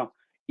he's a winger.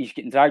 He's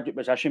getting dragged out of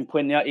position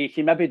playing there. He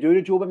can maybe do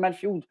the job in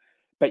midfield,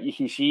 but you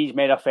can see he's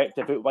more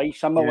effective out wide.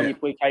 Similar when you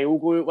play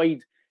Kyogo out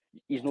wide,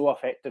 he's not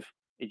effective.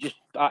 He's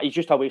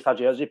just a waste of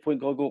jersey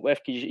playing Kyogo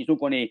left because he's not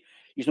going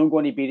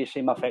to be the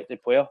same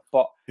effective player.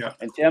 But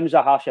in terms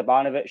of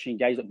Hašabanović and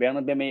guys like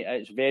Bernabeu, mate,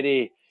 it's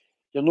very,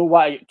 you know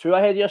what, too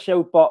ahead of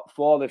yourself, but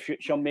for the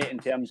future, mate, in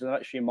terms of the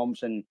next few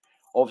months and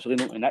obviously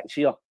not the next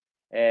year,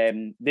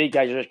 they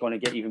guys are just going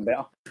to get even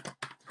better.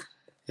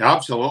 Yeah,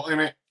 absolutely,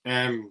 mate.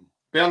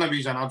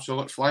 Bernabeu's an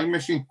absolute flying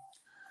machine.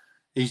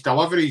 His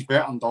delivery is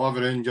better than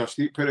delivering just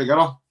put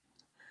together.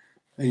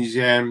 He's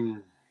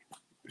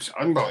it's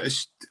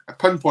a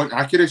pinpoint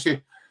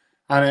accuracy,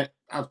 and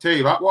I'll tell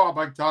you what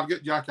a big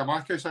target Jackie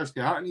Marcus has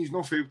to hit, and he's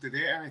not failed to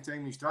date any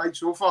time he's tried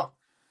so far.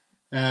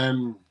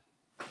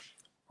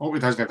 Hope he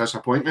doesn't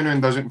disappoint me now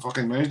and does it in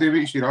fucking Wednesday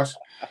week, see us.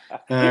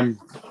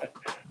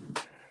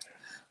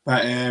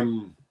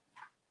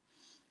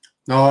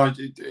 No,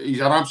 he's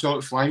an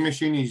absolute flying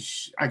machine.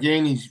 He's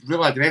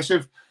really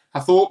aggressive. I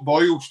thought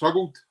Boyle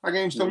struggled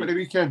against him at the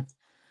weekend.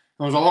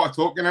 There was a lot of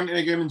talking into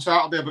the game on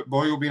Saturday about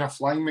Boyle being a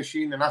flying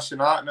machine and this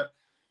and that. And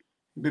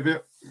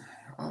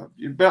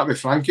you better be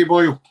Frankie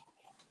Boyle.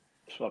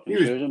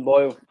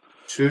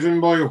 Susan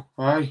Boyle,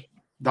 aye.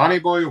 Danny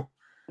Boyle.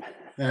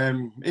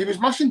 He was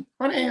missing,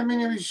 wasn't he? I mean,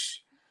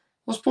 there's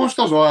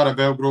posters all at a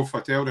Belgrove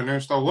Hotel and now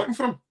still looking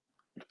for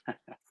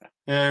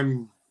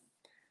him.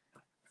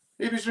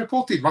 He was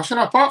reported missing,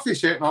 apart from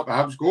setting up the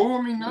Hibs goal.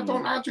 I mean,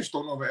 I just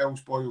don't know what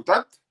else Boyle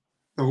did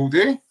the whole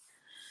day.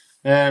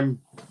 And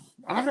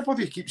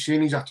everybody keeps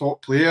saying he's a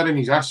top player and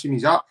he's this and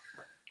he's that.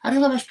 I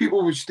really wish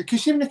people would,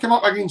 because when they come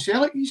up against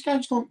Celtic, these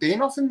guys don't do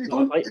nothing. They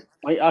don't.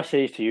 Like I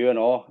say to you and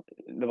all,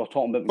 they were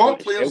talking about top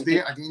players do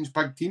it against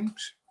big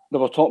teams. They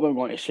were talking about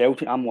going to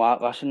Celtic. I'm like,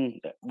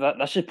 listen,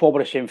 this is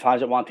probably the same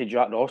fans that wanted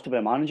Jack Ross to be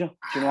a manager.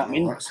 Do you know what I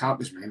mean? That's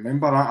happened,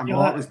 remember that? I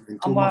know that was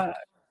mental.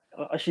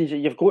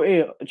 Listen, you've got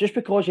to, just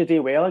because you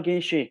do well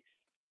against you,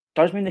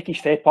 does mean they can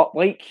step up.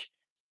 Like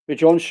with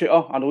John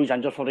Shooter, I know he's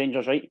injured for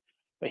Rangers, right?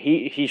 But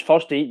his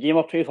first game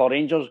or two for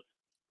Rangers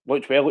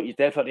looked well, like he's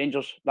dead for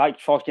Rangers. That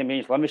first game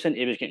against Livingston,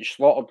 he was getting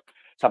slaughtered.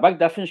 It's a big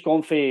difference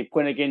going for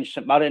playing against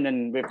St Mirren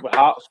and with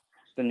Hearts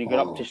than you get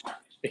up to.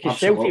 Because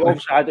Celtic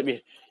obviously had it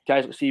with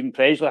guys like Stephen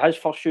Presley. His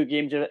first few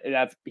games,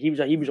 he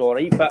was all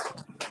right, but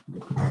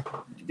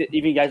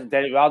even guys like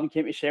Derek Radden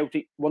came to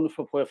Celtic,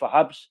 wonderful player for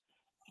Hibs.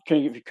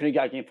 Couldn't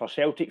get a game for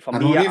Celtic. For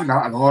me, even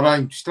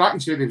that, Stratton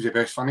said he was the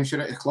best finisher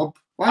at the club.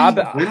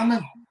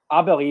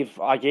 I believe,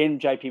 again,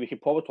 JP, we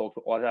could probably talk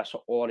about all this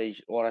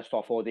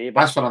stuff all day.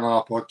 But that's for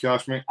another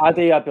podcast, mate. I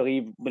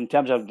believe, in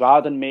terms of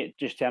Radden, mate,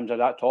 just in terms of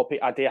that topic,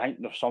 I do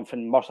think there's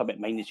something must have been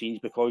behind the scenes,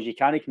 because you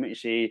can't come out and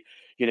say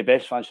you're the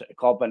best fans at the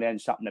club and then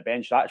sit on the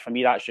bench. For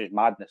me, that's just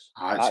madness.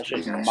 That's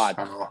just mad.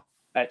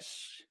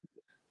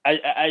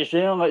 It's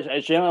generally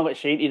like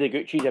saying to the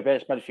Gucci's the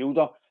best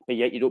midfielder, but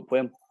yet you don't play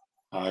him.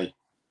 Aye.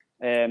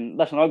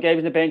 Listen, I'll give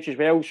him the bench as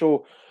well,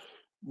 so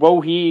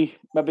will he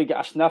maybe get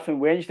a sniff on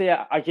Wednesday?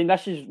 Again,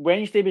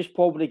 Wednesday was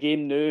probably the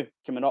game now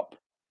coming up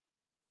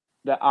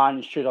that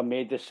Ange should have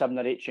made the 7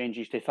 or 8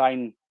 changes to try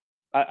and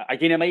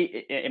again,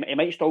 he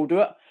might still do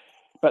it,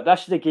 but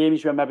this is the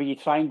games where maybe you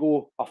try and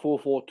go a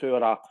 4-4-2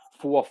 or a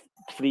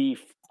 4-3,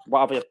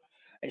 whatever.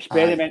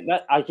 Experiment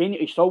that. Again,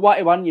 you still want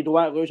to win, you don't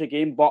want to lose a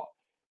game, but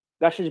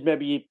this is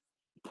maybe you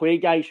play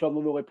guys who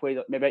haven't really played,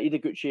 maybe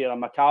Ideguchi or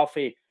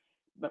McCarthy.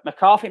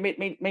 McCarthy might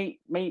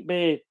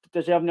be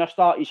deserving a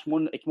start. He's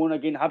won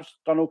again. Hibs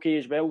done okay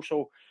as well.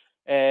 So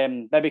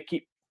maybe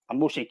keep I'm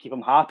not saying keep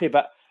him happy,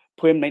 but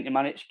play him 90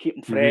 minutes, keep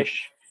him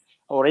fresh.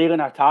 O'Reilly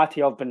and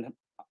Hatate have been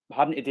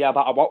having to do a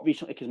bit of work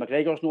recently because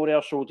McGregor's not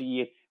there, so do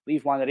you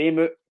leave one of them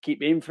out,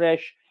 keep him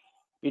fresh?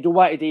 You don't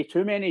want to do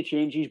too many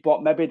changes,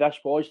 but maybe this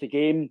was the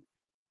game.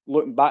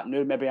 Looking back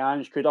now, maybe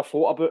Ange could have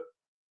thought about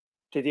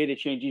today the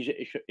changes that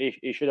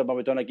he should have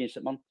maybe done against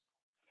it, man.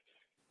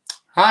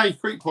 Aye,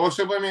 quite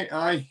possibly, mate.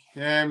 Aye.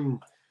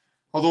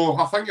 Although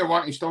I think you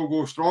want to still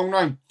go strong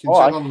now,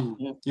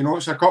 considering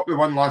it's a cup we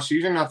won last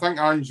season. I think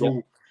Ange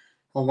will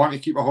want to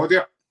keep a hold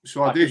of it.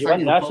 So I do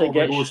think he'll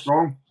probably go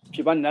strong. If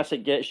you win this,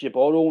 it gets you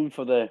ball rolling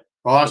for the.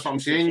 Well, that's what I'm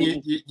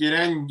saying. You're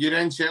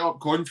in set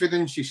up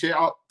confidence. You set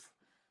up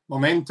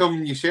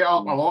momentum. You set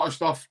up a lot of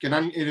stuff. Get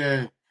into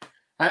the.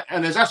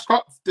 And does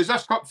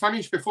this cup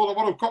finish before the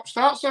World Cup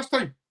starts this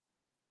time?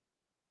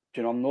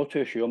 Do you know, I'm not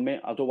too sure, mate.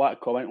 I don't want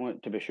to comment on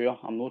it to be sure.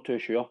 I'm not too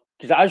sure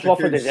because it is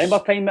roughly December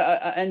time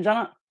it ends,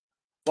 isn't it?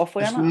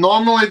 Roughly, it's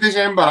normally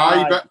December,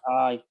 but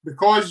aye.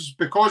 because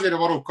of the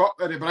World Cup,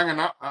 are they bringing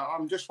that?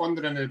 I'm just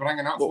wondering, are they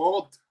bringing that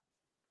forward?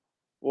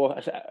 Well,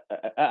 it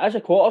is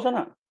a quarters, isn't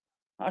it?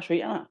 That's right,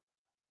 isn't it?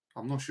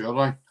 I'm not sure,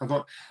 right?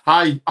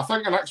 I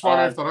think the next one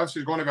after this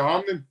is going to be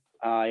Hampden.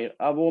 Aye,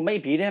 well, it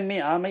might be then,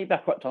 mate. I might be a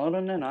quick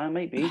turnaround then. I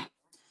might be.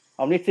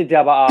 I'll need to do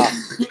a bit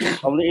of.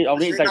 I'll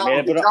need to dig more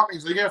about it.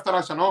 Champions League after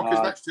this, I know,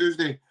 because next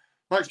Tuesday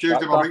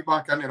we're right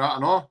back into that, I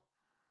know.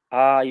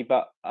 Aye,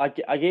 but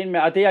again, mate,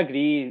 I do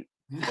agree.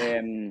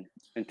 In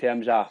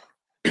terms of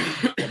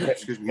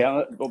excuse me,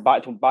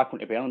 back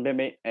onto Burnley,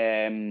 mate.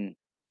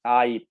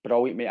 Aye,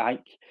 brilliant, mate. I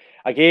think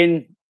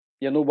again,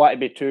 you know what to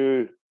be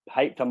too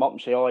hyped him up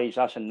and say, oh, he's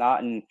this and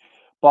that,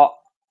 but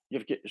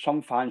you've got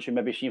some fans who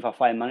maybe see him for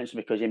 5 minutes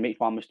because he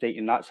makes one mistake,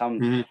 and that's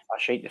him.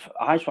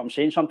 That's what I'm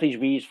saying. Sometimes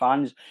we as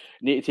fans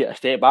need to take a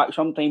step back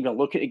sometimes and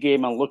look at the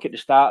game and look at the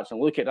stats and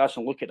look at this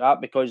and look at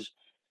that, because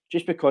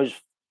just because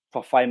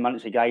for 5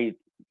 minutes a guy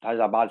has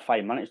a bad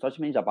 5 minutes doesn't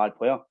mean he's a bad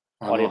player.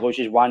 Or he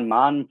loses one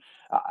man.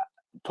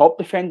 Top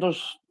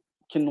defenders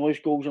can lose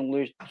goals and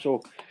lose. So,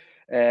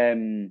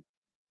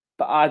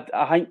 but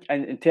I think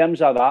in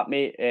terms of that,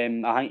 mate,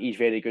 I think he's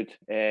very good.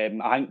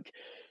 I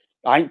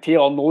think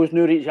Taylor knows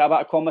now he's got a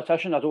bit of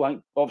competition. I don't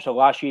think, obviously,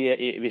 last year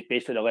it was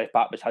basically the left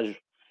back was his.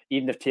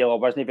 Even if Taylor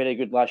wasn't very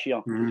good last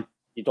year,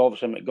 he'd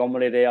obviously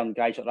Montgomery there and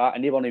guys like that,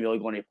 and they weren't really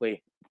going to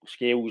play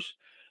Scales.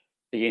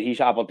 Again, he's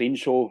at Aberdeen,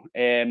 so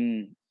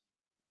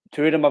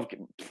two of them have.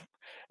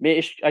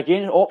 Mate,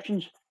 again,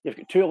 options. You've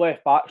got two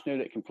left backs now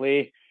that can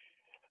play.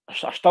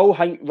 I still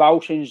think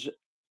Ralston's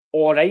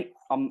all right.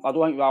 I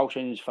don't think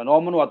Ralston's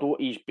phenomenal.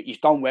 He's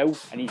done well,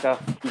 and he's a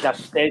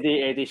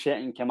steady Eddie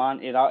setting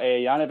command to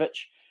Janovic.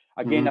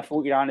 Again, I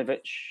thought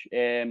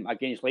Janovic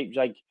against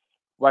Leipzig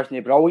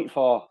wasn't brilliant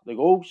for the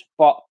goals,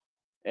 but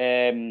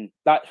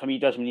that for me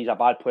doesn't mean he's a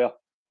bad player.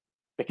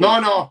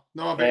 Because,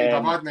 no, but he's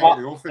a bad night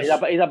in the office.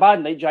 He's a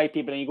bad night,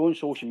 JP, but then you go on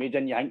social media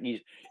and you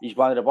think he's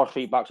one of the worst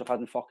right backs I've had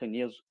in fucking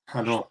years.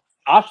 I know.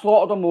 I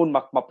slaughtered him on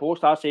my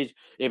post. I said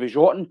he was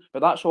rotten,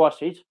 but that's all I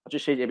said. I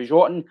just said he was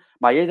rotten.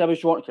 My head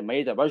was rotten, because my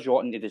head was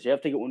rotten. He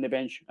deserved to get on the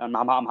bench, and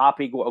I'm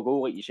happy he got a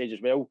goal, like you said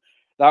as well.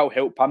 That'll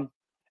help him,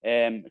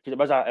 because it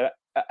was at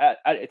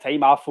the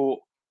time I thought,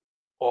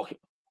 oh,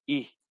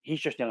 he's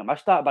just nearly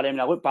missed that. But then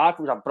when I look back,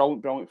 it was a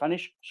brilliant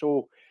finish.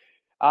 So,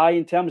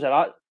 in terms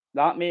of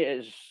that mate,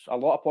 is a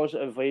lot of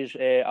positive ways,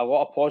 a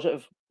lot of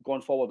positive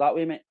going forward that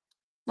way, mate.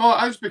 No,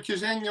 it is, because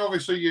then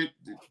obviously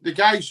the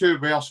guys who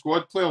were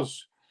squad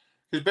players.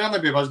 Because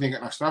Bernabei wasn't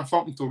getting a sniff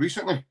up until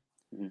recently.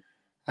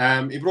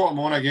 He brought him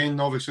on again,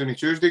 obviously, in the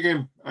Tuesday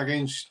game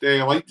against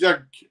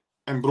Leipzig,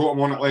 and brought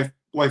him on at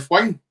left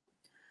wing.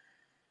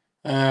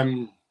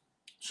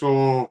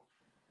 So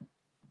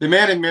the more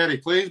and more he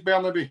plays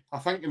Bernabei, I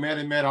think the more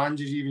and more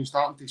Ange is even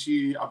starting to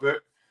see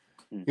about,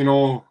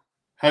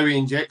 how he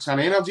injects an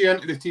energy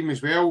into the team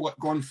as well, like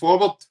going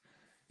forward.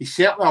 He's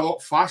certainly a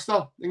lot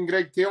faster than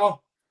Greg Taylor.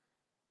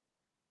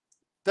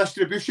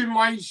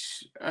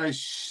 Distribution-wise,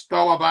 is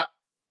still a bit.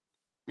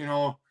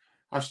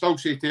 I still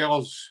say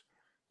Taylor's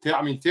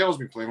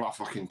been playing like a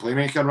fucking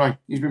playmaker, right?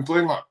 He's been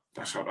playing like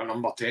a sort of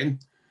number 10,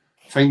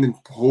 finding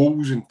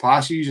holes and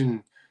passes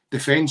and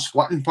defence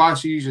splitting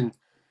passes, and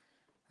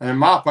in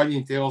my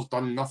opinion, Taylor's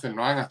done nothing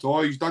wrong at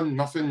all. He's done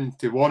nothing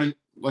to warrant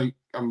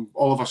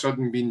all of a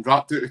sudden being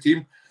wrapped out of the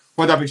team.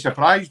 Would I be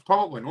surprised?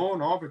 Probably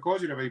no,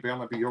 because of the way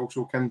Bernabei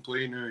also can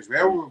play now as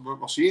well,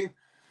 what we're seeing.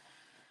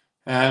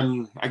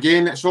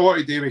 Again, it's all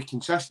to do with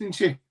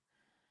consistency.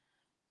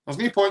 There's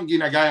no point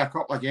giving a guy a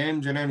couple of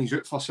games and then he's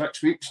out for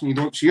 6 weeks and you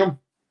don't see him.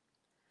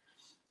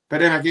 But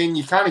then again,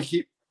 you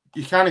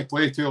can't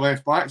play two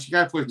left backs, you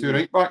can't play two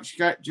right backs,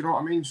 do you know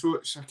what I mean? So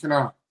it's a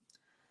kind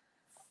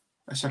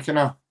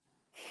of,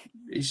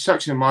 he's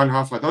 6 man,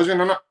 half a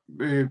dozen, isn't it?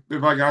 With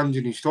Big Ange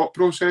in his thought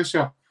process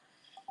here.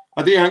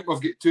 I do think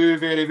we've got two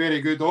very, very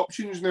good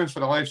options now for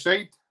the left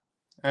side.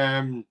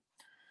 I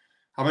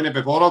wouldn't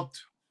be bothered,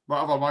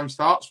 whatever one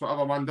starts,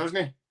 whatever one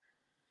doesn't.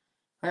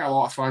 I think a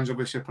lot of fans will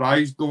be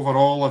surprised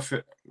overall if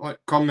it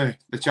come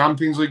the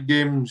Champions League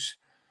games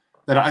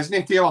that it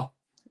isn't Taylor.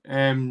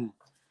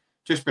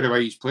 Just by the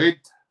way he's played.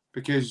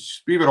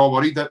 because we were all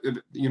worried at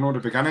the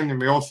beginning, and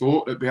we all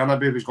thought that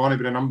Burnaby was going to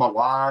be the number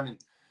one, and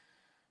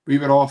we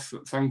were all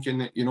thinking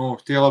that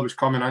Taylor was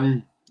coming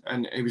in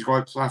and he was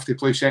going to have to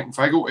play second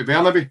fiddle to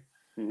Burnaby,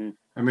 and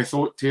we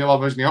thought Taylor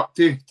wasn't up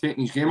to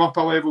taking his game up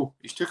a level.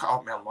 He's took it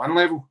up more than one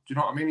level. Do you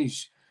know what I mean?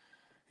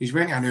 He's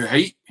went to a new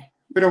height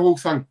with the whole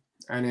thing,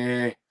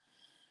 and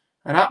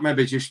that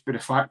maybe just by the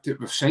fact that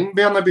we've signed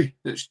Burnaby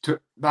that's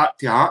took that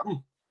to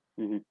happen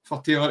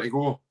for Taylor to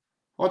go,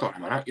 hold on a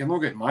minute, you're not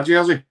getting my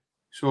jersey.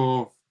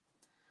 So,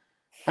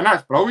 and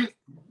that's brilliant,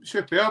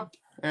 superb.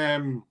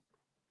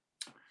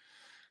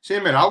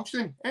 Same with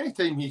Alston.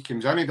 Anytime he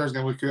comes in, he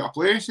doesn't look out of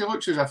place. He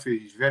looks as if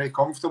he's very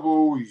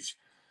comfortable.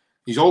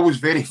 He's always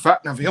very fit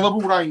and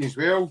available, Ryan, as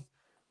well.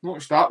 Not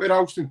to start with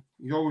Alston.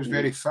 He's always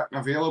very fit and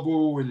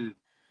available,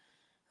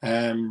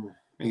 and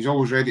he's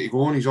always ready to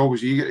go, and he's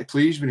always eager to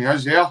please when he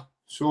is there.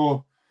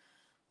 So,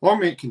 long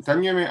may it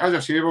continue, mate. As I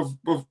say, we've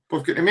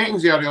got the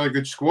makings of a really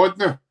good squad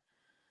now.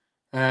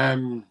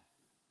 And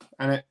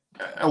it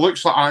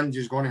looks like Ange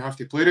is going to have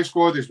to play the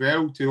squad as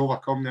well to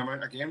overcome the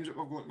amount of games that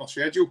we've got in our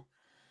schedule.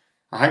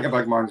 I think the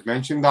big man's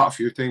mentioned that a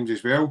few times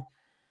as well.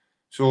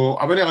 So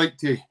I wouldn't like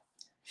to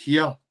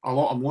hear a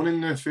lot of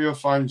moaning now for your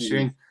fans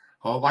saying,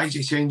 "Oh, why is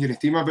he changing the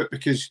team a bit?"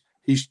 Because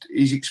he's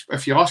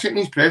if you listen to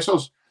his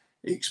pressers,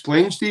 he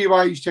explains to you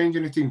why he's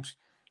changing the teams.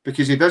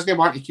 Because he doesn't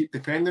want to keep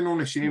depending on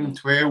the same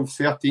 12,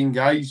 13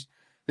 guys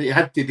that he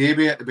had to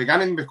debut at the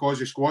beginning because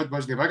the squad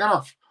wasn't big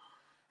enough.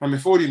 And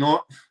before you know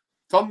it,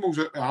 Turnbull's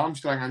out with a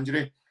hamstring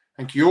injury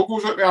and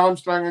Kyogo's out with a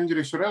hamstring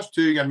injury. So there's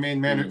two of your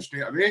main men out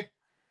straight away.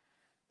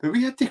 But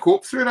we had to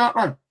cope through that,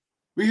 man.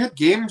 We had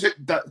games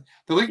that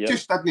the league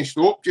just didn't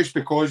stop just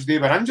because they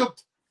were injured.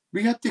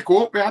 We had to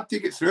cope. We had to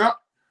get through it.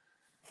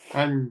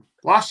 And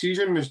last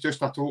season was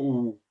just a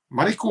total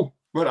miracle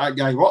what that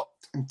guy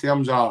worked in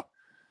terms of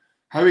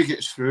how he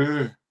gets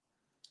through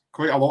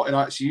quite a lot of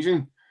that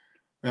season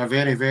with a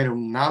very, very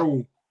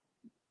narrow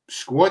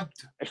squad.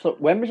 It's like,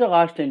 when was the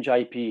last time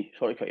JP?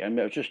 Sorry to cut you in,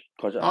 but it was just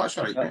because that's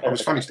right, mate. I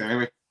was finished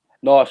anyway.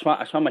 No, I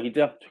swam my head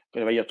there.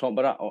 Because you're talking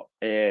about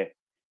it.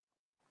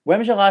 When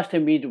was the last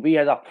time we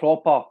had a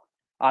proper,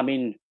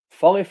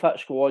 fully fit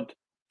squad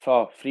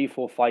for 3,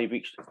 4, 5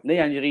 weeks? No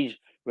injuries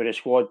with the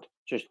squad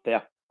just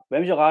there.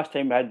 When was the last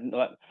time we had?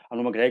 I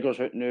know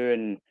McGregor's out now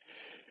and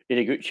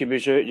Iriguchi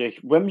was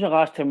out. When was the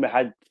last time we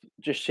had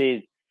just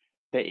say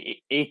the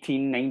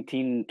 18,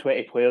 19,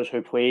 20 players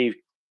who play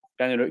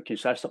in and out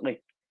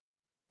consistently?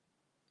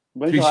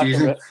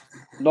 Pre-season?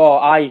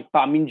 No,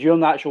 but during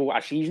the actual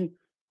season.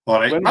 All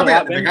right, maybe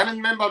at the beginning,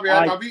 remember, we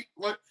had a week,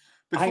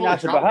 before the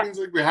Champions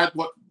League, we had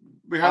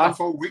a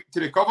full week to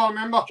recover,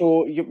 remember?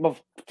 So, we've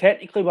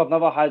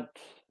never had,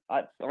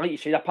 like you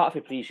said, apart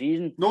from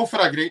pre-season. No,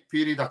 for a great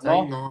period of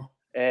time, no.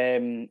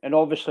 And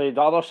obviously,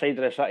 the other side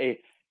of the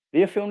city,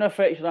 they're feeling the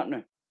effects of that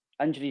now.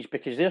 Injuries,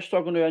 because they're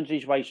struggling with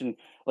injuries-wise, and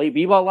like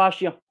we were last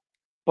year.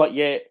 But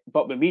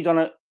when we done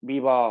it,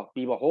 we were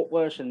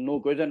hopeless and no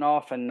good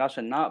enough and this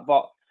and that.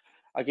 But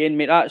again,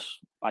 mate, that's...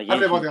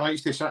 Everybody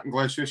likes to sit and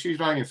glass sushis,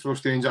 Ryan, and throw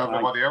stains at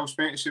everybody else,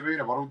 mate. It's the way of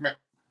the world, mate.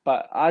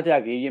 But I do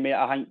agree with you, mate.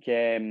 I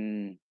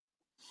think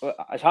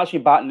it's actually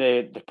back in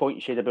the point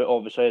you said about,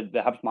 obviously, the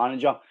Hibs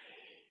manager.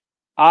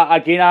 I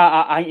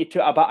think he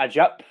took a bit of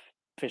jip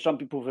for some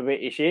people for what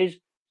he says,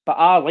 but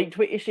I liked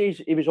what he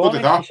says. He was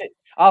honest.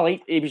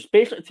 He was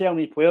basically telling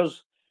his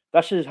players,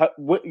 this is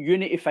what you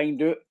need to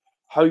find out,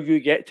 how you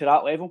get to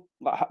that level.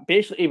 Like,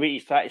 basically, what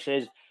he's trying to say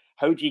is,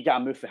 how do you get a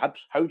move for Hibs?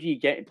 How do you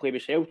get to play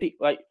with Celtic?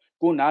 Like,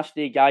 go and ask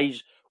the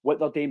guys what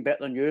they're doing better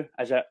than you.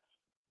 Is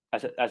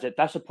it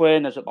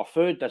discipline? Is it their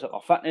food? Is it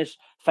their fitness?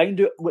 Find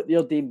out what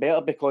they're doing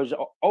better, because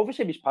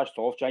obviously he was pissed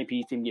off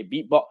JP's team get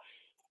beat, but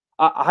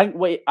I think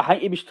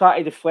he was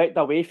trying to deflect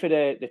away for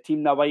the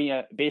team that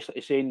way,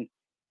 basically saying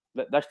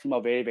that this team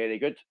are very, very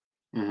good.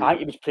 I think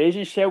he was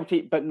praising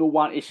Celtic, but no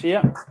one to say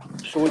it.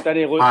 So it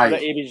didn't look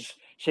that he was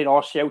saying, "Oh,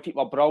 Celtic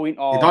were brilliant."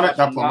 He done it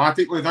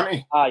diplomatically, didn't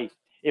he? Aye.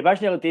 He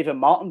wasn't like David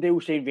Martindale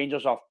saying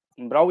Rangers are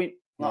brilliant.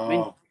 You know what I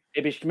mean?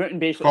 He was commuting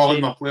basically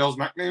calling my players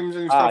nicknames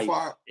and stuff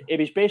like that. He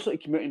was basically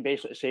commuting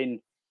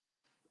saying,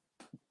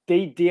 do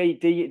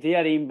your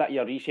own bit of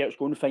your research,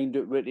 go and find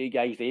out what the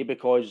guys do,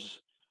 because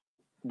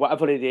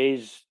whatever it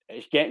is,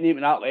 it's getting them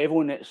to that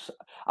level, and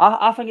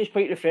I think it's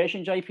quite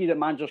refreshing, JP, that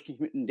managers can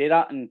come out and do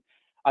that, and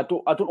I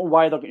don't know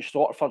why they're getting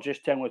slaughtered for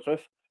just telling the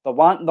truth.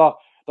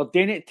 They're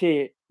doing it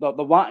to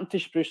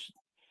spruce.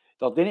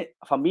 They're doing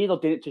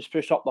it to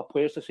spruce up their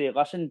players, to say,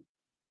 listen,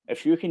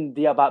 if you can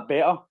do a bit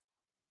better,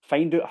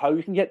 find out how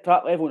you can get to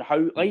that level, and how,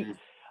 again,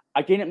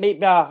 it might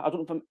be I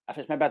don't know if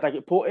it's maybe a dig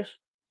at POTUS.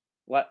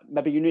 Like,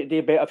 maybe you need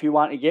to do better if you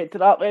want to get to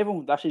that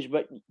level. This is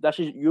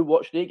you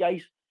watch the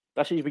guys.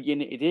 This is what you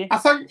need to do. I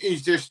think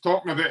he's just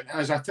talking about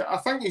I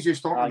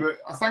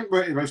think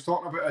what he was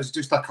talking about is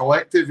just a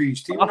collective.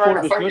 His team.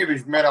 I think he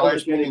was more or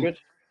less meaning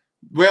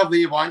where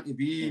they want to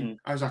be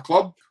as a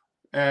club.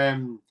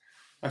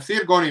 If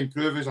they're going to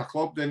improve as a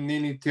club, then they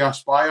need to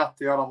aspire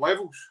to other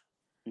levels.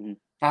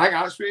 I think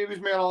that's what he was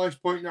more or less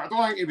pointing at. I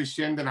don't think he was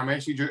sending a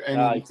message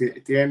out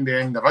to end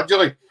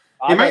individually.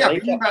 He might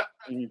have been, but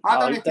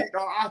I didn't take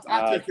that.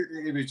 I took it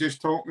that he was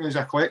just talking as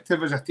a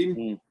collective, as a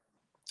team.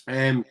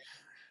 And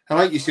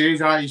like you say,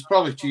 he's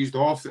probably cheesed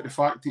off at the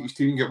fact that his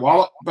team get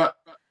walloped, but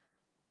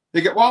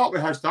they get walloped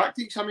with his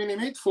tactics. I mean, he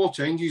made 4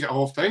 changes at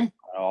half time.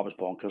 Oh, it was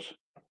bonkers.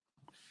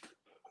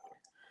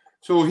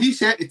 So he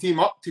set the team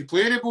up to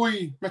play the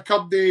boy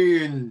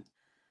McCurdy and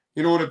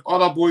the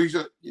other boys.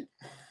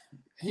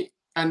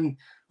 And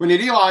when he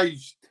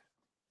realised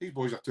these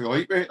boys are too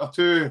lightweight,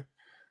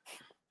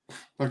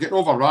 they're getting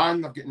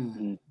overran, they're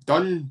getting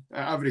done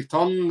at every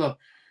turn.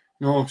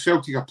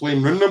 Celtic are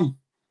playing round them.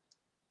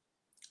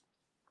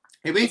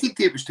 He waited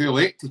till it was too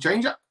late to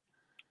change it.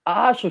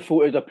 I actually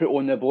thought he'd have put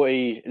on the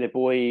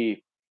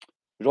boy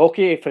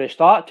Rocky for the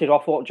start to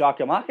ruffle up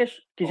Giakoumakis.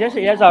 Because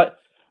he's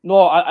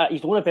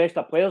one of the best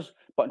of players,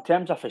 but in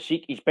terms of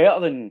physique, he's better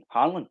than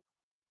Hanlon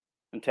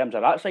in terms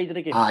of that side of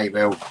the game. Aye,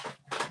 well.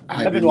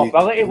 Maybe not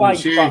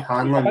ability-wise, but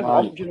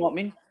Hanlon, do you know what I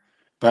mean?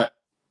 But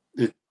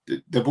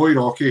the boy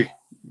Rocky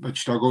would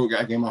struggle to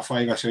get a game of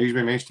 5 or 6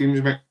 with most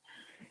teams, mate.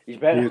 He's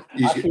better.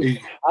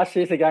 I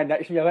say the guy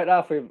next to me about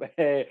that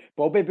for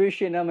Bobby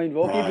Boucher, I mean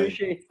Rocky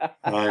Boucher.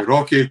 Aye,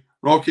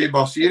 Rocky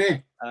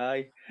Barsini.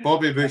 Aye.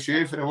 Bobby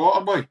Boucher for the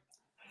water boy.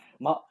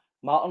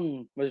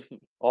 Martin was.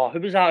 Oh,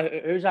 who was that?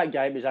 Who's that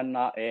guy who was in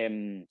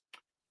that?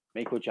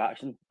 Michael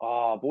Jackson.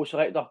 Oh, bow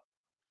selector.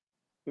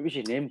 What was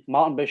his name?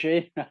 Martin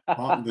Boucher.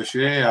 Martin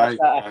Boucher. Aye,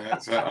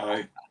 that's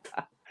it.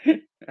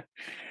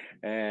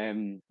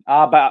 Aye.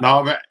 But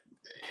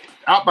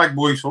that big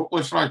boy's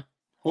hopeless, right?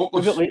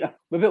 Hopeless.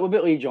 We've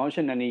got Lee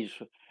Johnson and his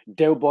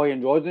Del Boy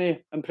and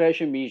Rodney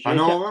impression. I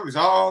know, what was that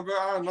all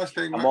about? Last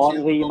time Come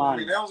on, Lee, man.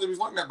 He was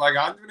looking at Big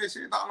Ange when he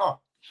said that, no?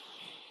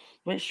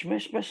 What's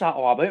that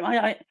all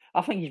about?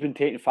 I think he's been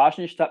taking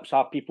fashion tips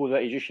off people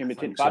that he's just been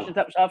taking fashion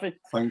tips off. I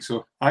think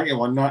so. I think he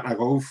won that in a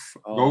golf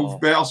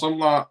bet or something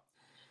like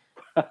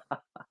that.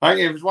 I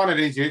think it was one of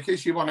these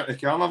jackets you won at the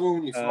carnival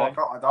when you throw a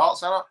couple of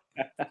darts in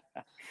it.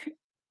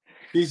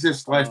 He's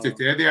just left the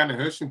Teddy in the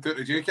house and took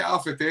the jacket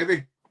off the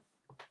Teddy.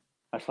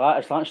 It's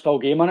that still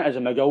game in it as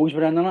the McGills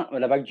were in it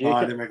with a big jacket.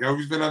 Aye, the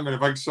McGills were in with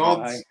the big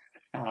swords.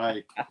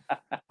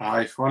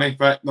 Aye, funny.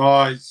 But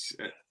no,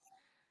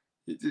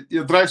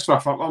 you're dressed for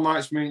a football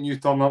match, mate, and you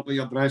turn up like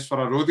you're dressed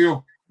for a rodeo.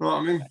 You know what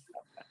I mean?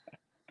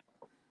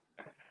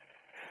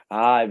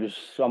 I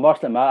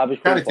must admit, I was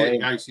can't take the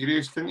guy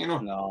serious, couldn't you know?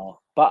 No.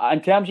 But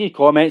in terms of his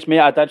comments, mate,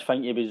 I did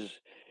think he was.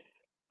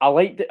 I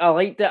liked it.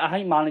 I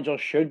think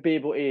managers should be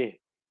able to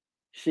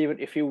say what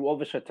they feel,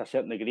 obviously to a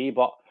certain degree.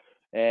 But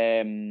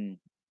again,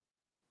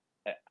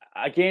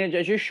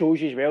 it just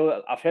shows you as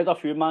well. I've heard a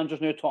few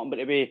managers now talking about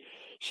the way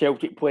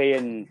Celtic play,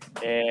 and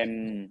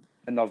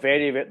they're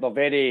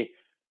very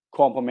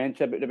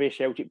complimentary about the way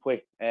Celtic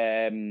play.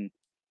 Again,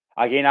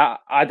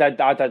 I did.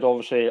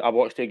 Obviously, I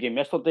watched the game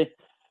yesterday.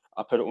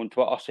 I put it on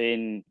Twitter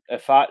saying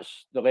if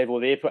that's the level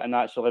they put and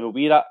that's the level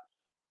we're at,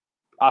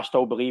 I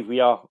still believe we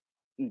are.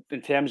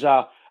 In terms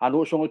of, I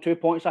know it's only 2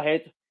 points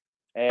ahead,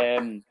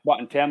 but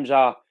in terms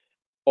of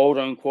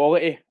all-round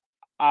quality,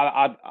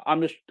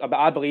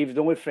 I believe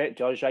the only threat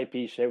to us IP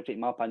is Celtic, in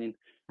my opinion.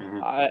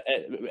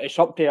 It's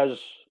up to us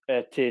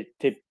to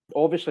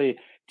obviously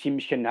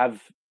teams can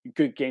have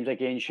good games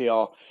against you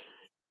or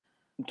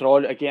draw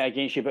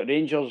against you, but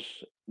Rangers,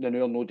 they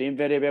know doing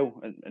very well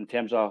in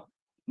terms of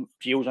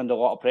feels under a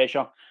lot of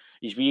pressure.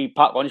 His wee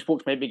Pat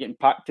Lunchbox might be getting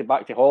back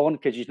to Holland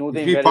because he's not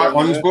doing very well.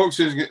 Pat Lunchbox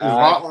is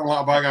rattling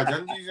like a bag of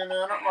gingies in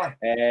there,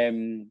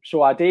 man.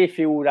 So I do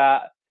feel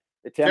that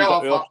in terms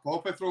of that Paw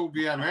Patrol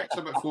BMX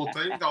about 4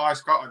 times the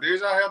last couple of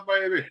days, I heard, by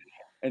the way.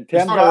 In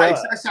terms of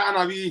it's in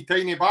a wee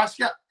tiny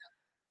basket,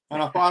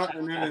 and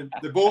apparently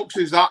the box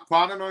is that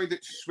paranoid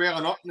it's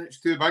swelling up and it's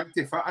too big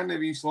to fit in the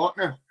wee slot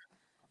now.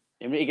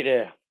 You need to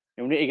get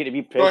the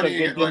wee pressure. You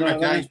need to get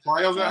like my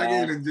pliers out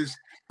again and just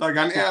dig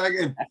into it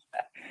again.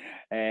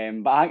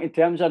 But I think in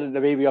terms of the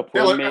way we are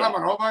playing, look at him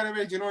and all, by the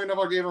way. Do you know he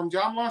never gave him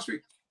jam last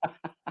week?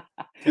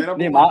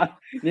 Terrible.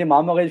 No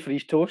marmalade for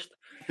his toast.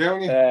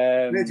 Telling you,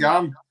 no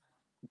jam.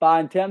 But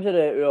in terms of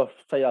our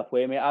style of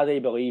play, mate, I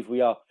do believe we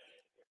are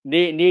no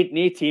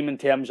team in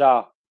terms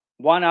of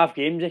 1.5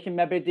 games they can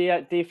maybe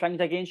do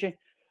things against you.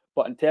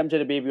 But in terms of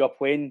the way we are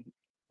playing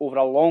over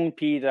a long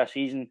period of a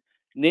season,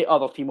 no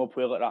other team will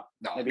play like that.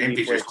 No,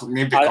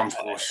 nobody comes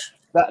close.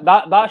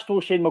 That's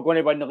still saying we're going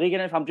to win the league.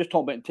 And if I'm just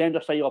talking about in terms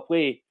of style of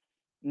play,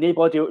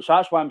 nobody else. So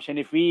that's why I'm saying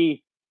if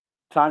we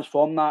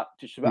transform that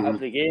to submit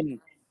every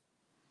game,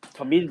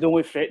 for me the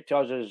only threat to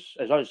us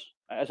is us.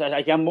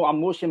 I'm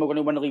not saying we're going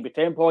to win the league with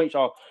 10 points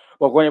or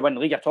we're going to win the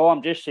league at all.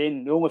 I'm just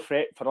saying the only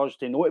threat for us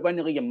to not win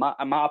the league, in my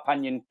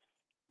opinion,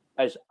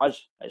 is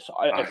us.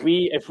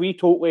 If we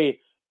totally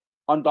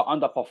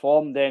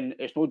underperform, then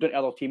it's not down to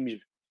other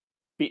teams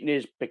beating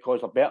us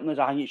because they're better than us.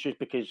 I think it's just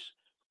because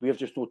we've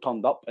just not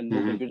turned up and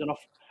not been good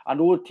enough. I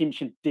know teams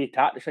can do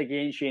tactics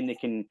against you and they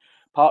can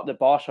park the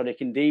bus or they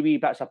can do wee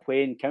bits of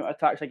play and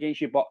counter-attacks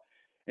against you, but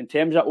in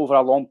terms of over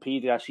a long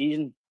period of a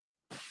season,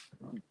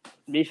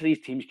 most of these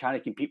teams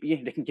can't compete with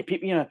you. They can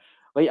compete with you,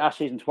 like I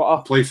said on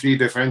Twitter. Play 3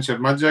 defensive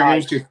mids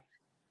against you.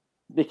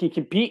 They can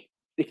compete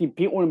they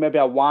compete on maybe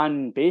a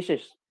one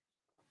basis,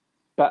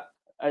 but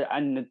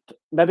and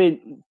maybe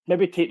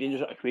take the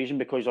Rangers out of the equation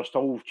because they're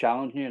still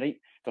challenging you, right?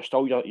 They're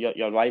still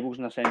your rivals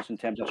in a sense in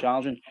terms of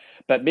challenging.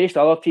 But most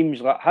other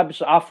teams like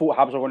Hibs, I thought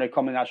Hibs were going to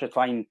come and actually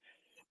try and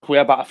play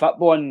a bit of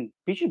football, and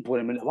we just blew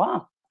them into the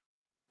water.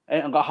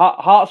 And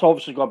Hearts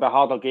obviously got a bit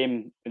harder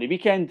game in the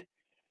weekend,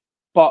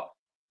 but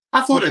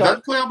I thought they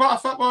did play a bit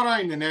of football,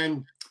 Ryan, and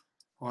then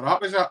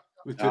that was it.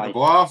 We took the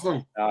ball off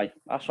them. Aye,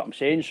 that's what I'm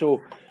saying.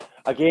 So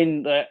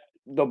again,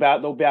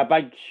 there'll be a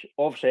big,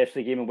 obviously after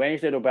the game on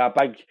Wednesday, there'll be a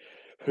big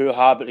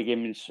hoo-ha about the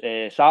game on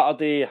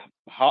Saturday.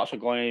 Hearts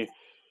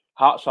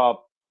are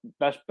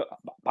best.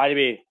 By the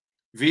way,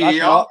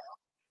 VAR.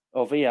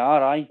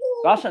 VAR, aye.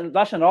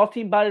 That's another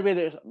team, by the way.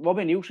 That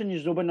Robbie Nielsen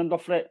is not been under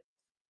threat,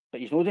 but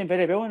he's not doing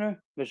very well now.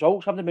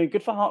 Results haven't been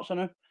good for Hearts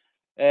now.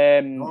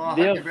 I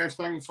think the best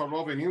thing for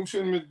Robbie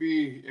Nielsen would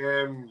be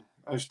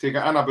is to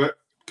get in about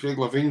Craig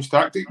Levine's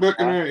tactic book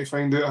to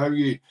find out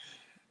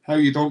how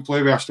you don't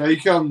play with a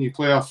striker and you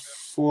play a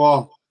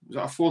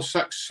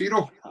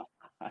 4-6-0.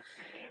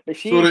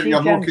 So that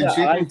you're not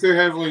conceding too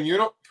heavily in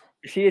Europe.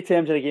 You see, in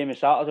terms of the game on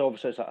Saturday,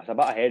 obviously it's a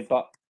bit ahead,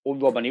 but old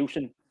Robbie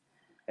Nielsen,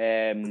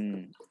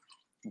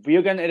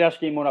 we're getting into this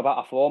game on a bit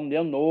of form.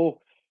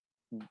 He'll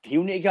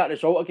need to get a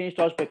result against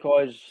us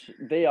because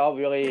they are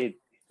really.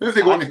 Who have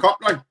they got in the cup,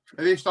 Ryan?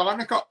 Are they still in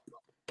the cup?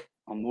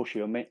 I'm not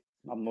sure, mate.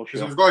 I'm not sure.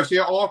 Because I was going to say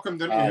it all come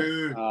down to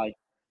who. I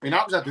mean,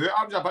 that was a bit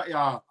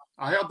of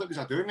I heard it was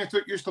a doing they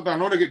took yesterday. I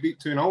know they get beat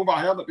 2-0, but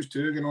I heard it was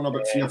 2 going on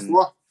about 3 or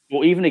 4.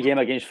 Well, even the game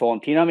against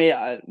Fiorentina,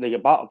 mate, they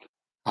get battered.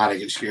 They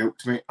get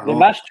scalped, mate. They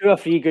missed 2 or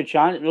 3 good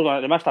chances.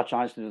 They missed a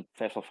chance in the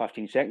first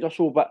 15 seconds or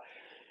so, but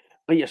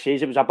like you say,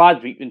 it was a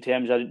bad week in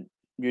terms of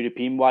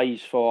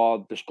European-wise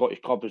for the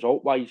Scottish club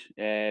result-wise.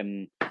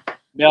 More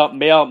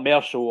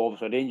so,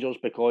 obviously, Rangers,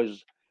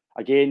 because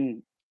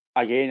again,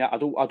 I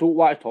don't want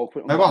to talk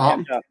about them. What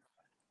happened?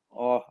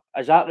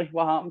 Exactly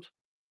what happened.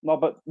 No,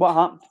 but what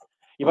happened?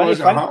 You want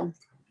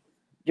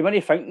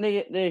to think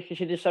they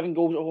conceded 7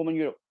 goals at home in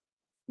Europe?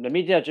 The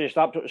media just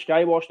absolutely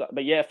skywashed it.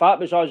 But yeah, if that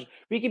was us,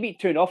 we could beat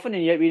 2-0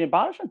 and yet we're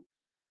embarrassing.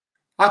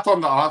 I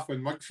turned it off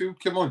when Mugfield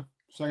came on,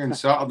 singing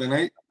Saturday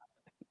Night.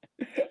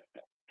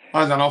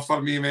 That's enough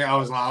for me, mate. I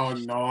was like, oh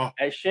no.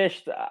 It's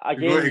just,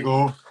 again, you got to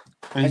go.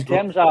 In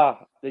terms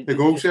of the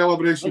goal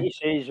celebration. Like you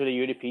say, with the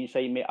European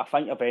side, mate, I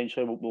think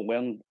eventually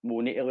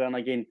we'll need to learn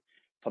again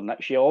for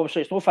next year.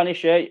 Obviously, it's no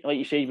finish yet. Like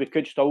you say, we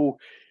could still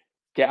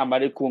get a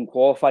miracle and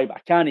qualify, but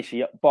I can't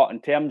see it. But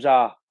in terms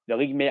of the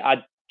league, mate,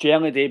 I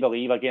generally do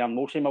believe, again, I'm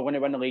not saying we're going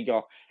to win the league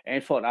or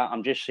anything like that.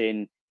 I'm just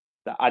saying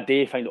that I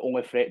do think the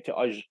only threat to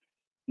us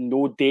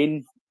not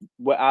doing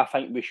what I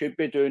think we should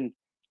be doing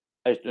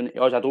is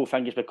I don't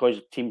think it's because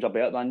teams are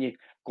better than you.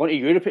 Going to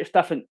Europe, it's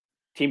different.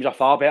 Teams are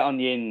far better than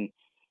you. And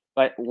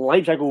like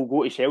Leipzig will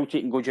go to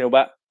Celtic and go, do you know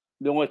what?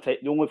 The only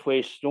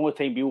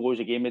time we'll lose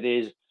a game of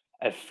days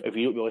if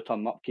we don't really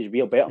turn up because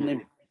we're better than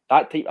them.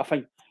 That type of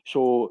thing.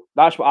 So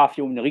that's what I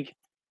feel in the league.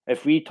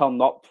 If we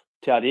turn up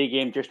to a day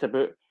game just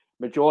about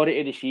majority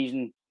of the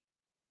season,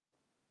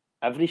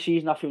 every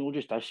season, I feel not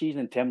just this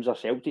season in terms of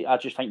Celtic, I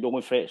just think the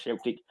only threat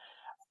Celtic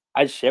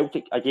is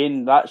Celtic.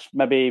 Again, that's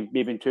maybe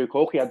too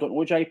cocky. I don't know,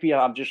 JP.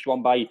 I'm just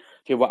going by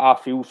to what I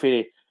feel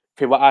for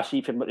what I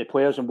see from the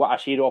players and what I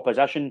see the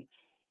opposition.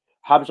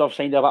 Hibs have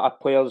signed a lot of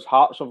players.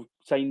 Hearts have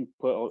signed,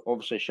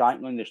 obviously,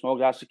 Shankland, the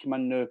Snodgrass have come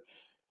in now,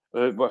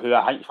 who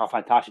I think is a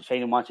fantastic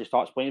signing once he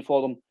starts playing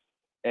for them.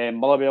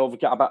 Motherwell have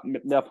got a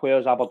bit more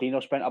players. Aberdeen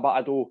have spent a bit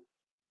of dough.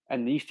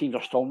 And these teams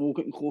are still not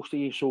getting close to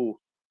you. So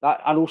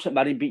that I know St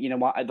Mirren beat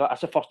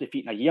that's the first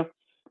defeat in a year.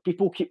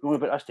 People keep going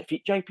about this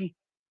defeat, JP.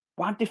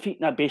 One defeat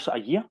in a base of a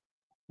year.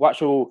 What?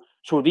 So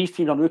these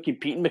teams are not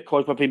competing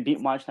because we've been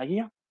beaten once in a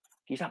year.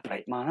 He's a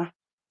bright man.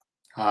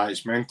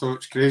 It's mental.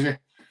 It's crazy.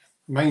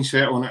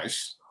 Mindset on it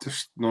is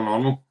just not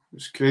normal.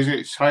 It's crazy.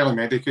 It's highly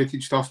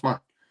medicated stuff, man.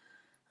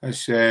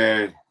 It's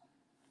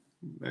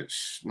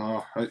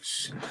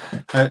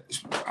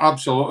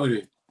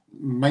absolutely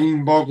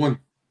mind-boggling.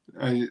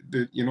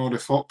 The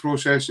thought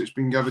process that's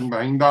been given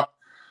behind that.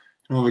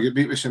 We get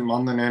beat with St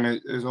Mirren and then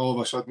it's all of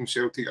a sudden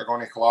Celtic are going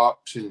to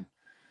collapse and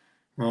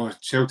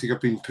Celtic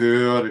have been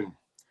poor and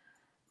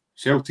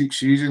Celtic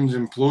season's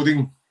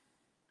imploding.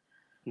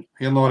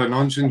 Hearing all the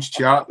nonsense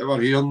chat that we're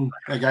hearing,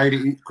 the guy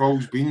that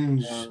calls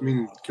beans. I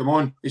mean, come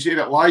on, he said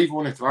it live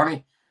on the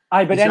tranny.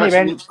 Aye, but then he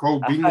went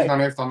called beans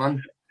and after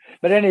none.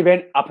 But then he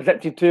went, I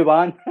predicted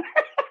 2-1.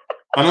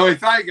 I know, he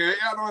tried to get it,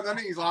 didn't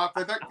he? He's like,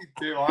 I predicted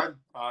 2-1.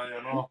 I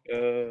know.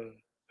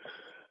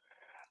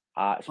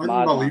 It's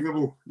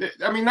unbelievable. Mad,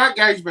 I mean, that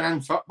guy's been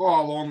in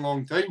football a long,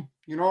 long time,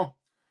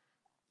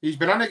 He's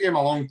been in the game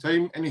a long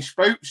time and he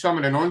spouts some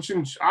of the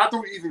nonsense. I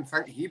don't even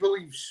think he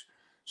believes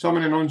some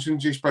of the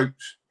nonsense he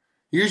spouts.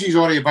 He uses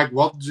all the big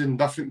words and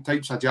different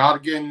types of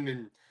jargon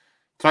and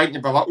trying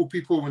to belittle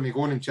people when they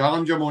go in and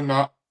challenge him on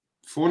that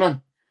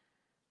phone-in.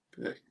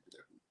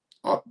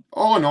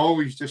 All in all,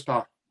 he's just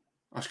a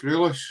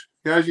screwless.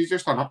 He's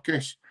just a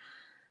nutcase.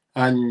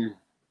 And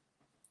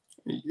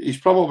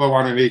he's probably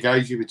one of the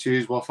guys you would say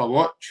is worth a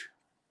watch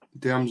in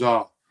terms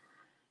of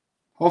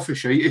half the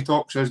shite he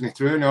talks isn't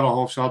true, and the other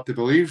half's hard to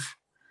believe.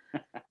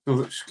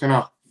 So it's kind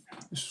of,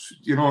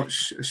 you know,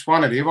 it's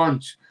one of the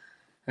ones.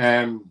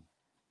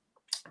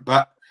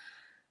 But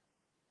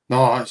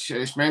no,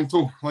 it's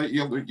mental. Like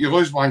you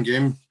lose one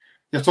game,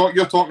 you're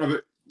talking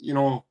about, you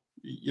know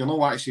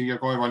what to say. You're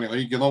going to win the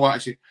league. You know what to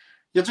say.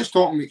 You're just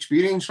talking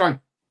experience, right?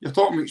 You're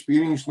talking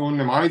experience, knowing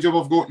the manager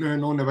we've got now,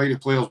 knowing the way the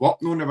players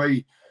work, knowing the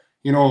way,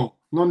 you know,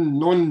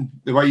 knowing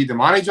the way the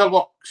manager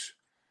works.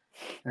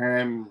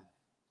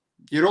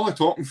 You're only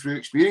talking through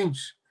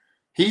experience.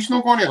 He's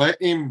not going to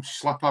let him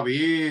slip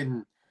away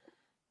and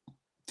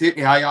take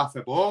the eye off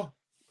the ball.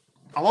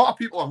 A lot of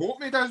people are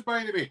hoping he does,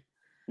 by the way.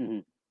 Mm-hmm.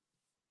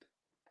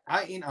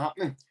 That ain't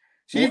happening.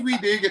 See if we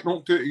do get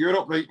knocked out of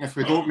Europe, right, and if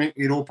we don't make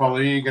the Europa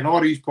League and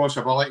all these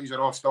possibilities are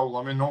all still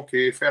living,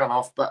 okay, fair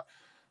enough, but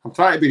I'm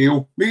trying to be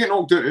real. We get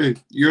knocked out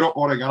of Europe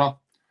altogether,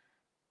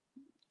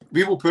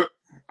 we will put,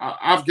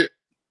 I've got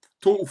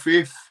total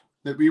faith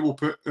that we will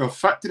put our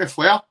foot to the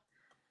flare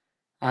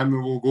and we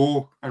will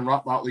go and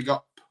wrap that league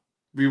up.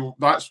 We will.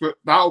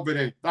 That'll be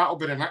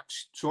the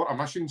next sort of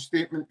mission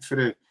statement for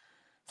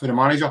the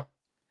manager.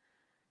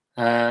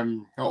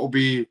 It'll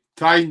be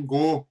try and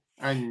go,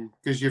 and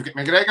because you've got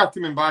McGregor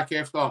coming back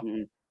after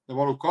the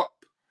World Cup.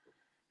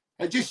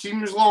 It just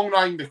seems long,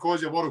 Ryan,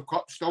 because the World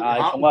Cup's still to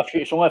happen.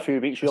 It's only a few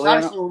weeks, really.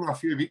 It's actually only a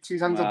few weeks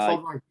he's injured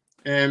for,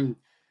 Ryan.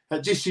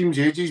 It just seems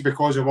ages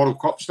because the World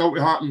Cup's still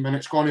to happen, and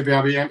it's going to be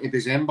away into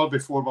December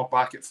before we're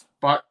back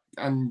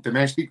in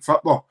domestic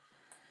football.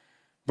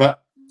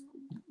 But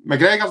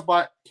McGregor's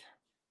back.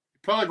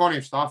 Probably going to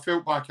have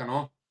Starfield back, you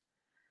know.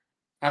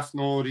 If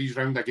no these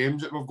round of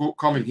games that we've got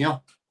coming here.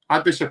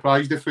 I'd be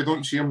surprised if we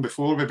don't see him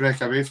before we break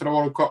away for the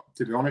World Cup,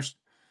 to be honest.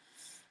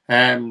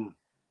 And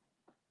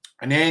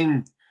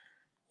then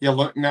you're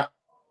looking at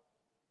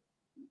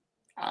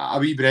a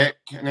wee break,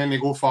 and then they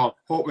go for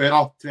hot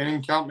weather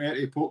training camp out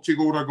to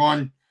Portugal are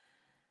going.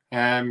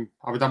 I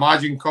would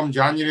imagine come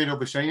January there'll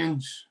be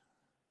signings.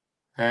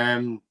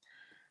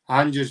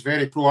 Ange is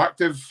very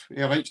proactive.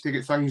 He likes to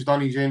get things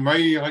done his own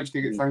way. He likes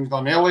to get things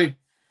done early.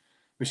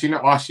 We've seen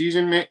it last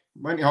season, mate.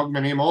 Went to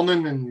Hibee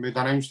morning and we'd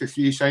announced the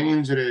 3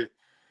 signings of the,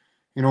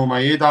 you know,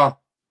 Maeda,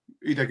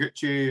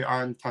 Idaguchi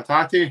and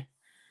Tatati.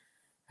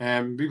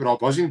 We were all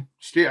buzzing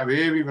straight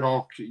away. We were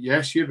all,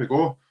 yes, here we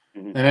go.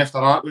 And after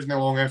that, was no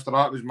long after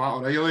that, was Matt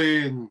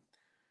O'Reilly. And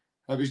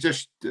it was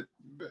just,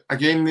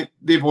 again,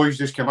 the boys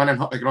just came in and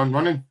hit the ground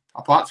running.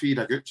 Apart from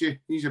Idaguchi,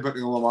 he's about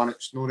the only one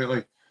that's not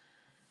really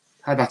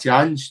had a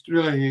chance,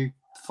 really.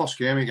 First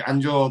game he got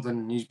injured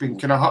and he's been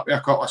kind of hit with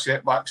a couple of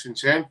setbacks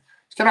since then.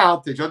 It's kind of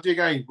hard to judge a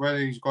guy whether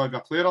he's going to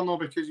be a player or not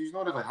because he's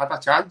not really had a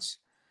chance.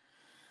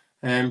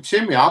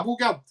 Same with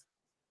Abelgard.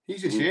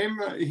 He's the same.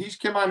 He's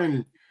come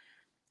in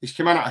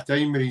at a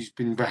time where he's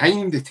been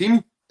behind the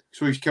team.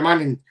 So he's come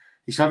in and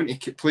he's having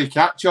to play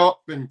catch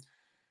up. And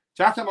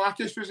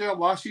Giakoumakis was there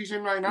last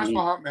season, Ryan. That's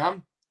what happened to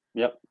him.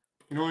 Yep.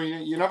 You know,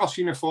 you never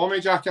seen a form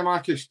of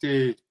Giakoumakis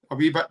to a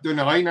wee bit down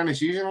the line in the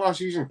season last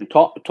season.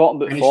 Talking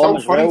about form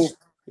as well.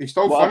 He's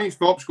still funny. He's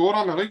top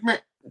scorer in the league,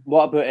 mate.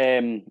 What about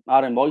Aaron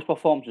Moyes'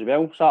 performance as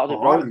well Saturday?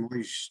 Aaron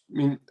Moyes, I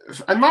mean,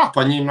 in my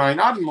opinion, Ryan,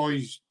 Aaron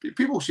Moyes,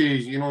 people say,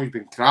 you know, he's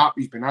been crap,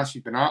 he's been this,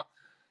 he's been that.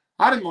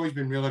 Aaron Moyes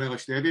been really, really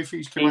steady if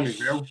he's come in as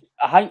well.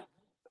 I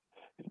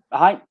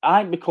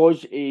think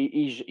because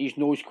he's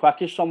not as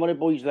quick as some of the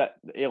boys that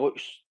he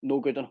looks no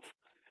good enough.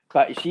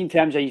 But you see in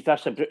terms of his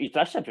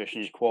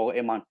distribution, his quality,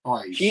 man.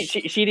 Oh,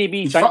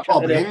 CDB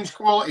football brains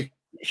quality.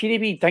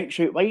 CDB dinks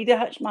out wide the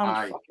hits,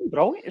 man. It's fucking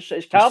brilliant.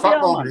 It's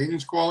football man.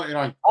 brains quality,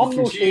 Ryan.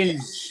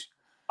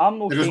 I'm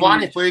not there was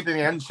one he played in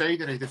the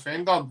inside of the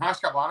defender.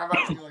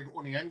 Haskabanovic nearly got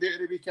on the end of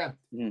the weekend.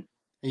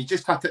 He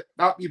just hit it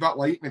that wee bit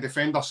light and the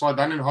defender slid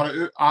in and hurt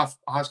it out off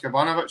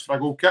Haskabanovic for a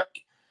goal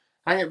kick.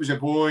 I think it was a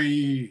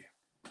boy.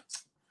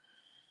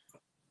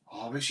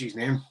 Oh, what's his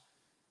name?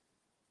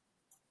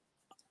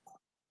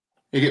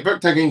 He got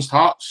booked against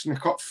Hearts in the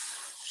cup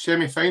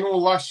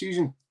semi-final last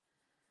season.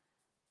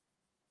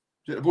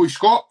 Is it the boy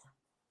Scott?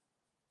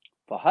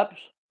 For Hibs?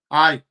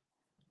 Aye.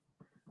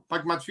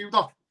 Big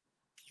midfielder.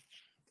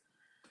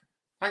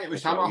 I think it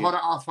was him that hurt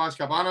it off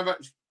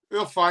Haskabanovic.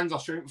 Our fans are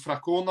shouting for a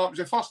corner. It was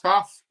the first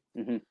half.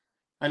 And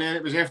then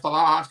it was after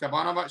that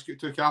Haskabanovic got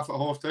took off at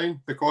half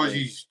time because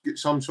he's got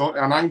some sort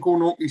of an ankle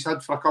knock he's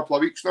had for a couple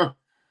of weeks now.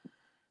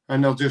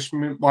 And they'll just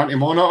want to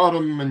monitor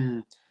him.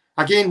 And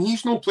again,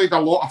 he's not played a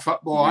lot of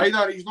football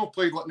either. He's not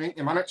played like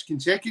 90 minutes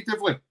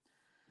consecutively.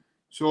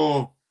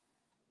 So,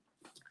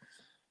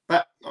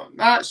 but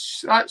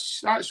that's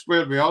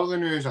where we are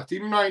now as a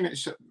team, Ryan.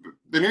 It's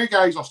the new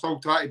guys are still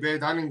trying to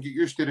bed in and get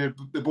used to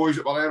the boys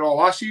that were there all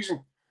last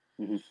season.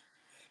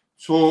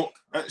 So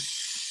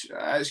it's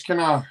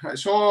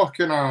all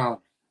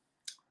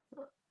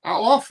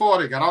for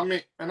the grab,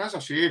 mate. And as I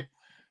say,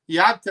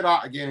 you add to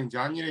that again in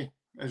January,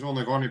 it's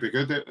only going to be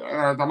good.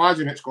 I'd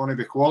imagine it's going to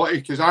be quality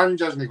because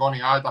Ange isn't going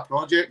to add a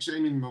project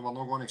signing when we're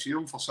not going to see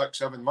him for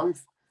 6-7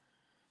 months.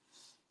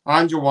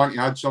 Ange will want to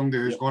add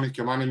somebody who's going to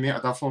come in and make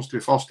a difference to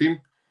the first team.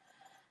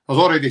 There's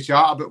already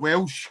chat about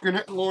Welsh going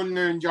out loan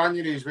now in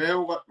January as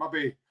well. But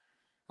maybe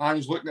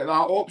Ange looked at that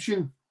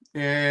option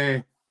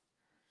to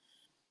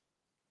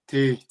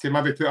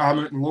maybe put him out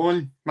on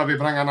loan, maybe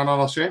bring in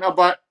another centre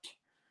back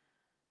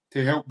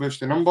to help boost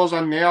the numbers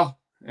in there.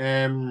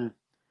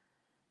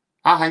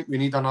 I think we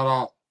need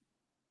another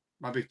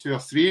maybe 2 or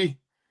 3.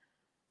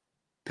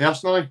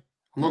 Personally,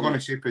 I'm not going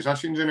to say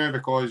positions now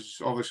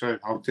because obviously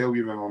I'll tell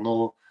you when we're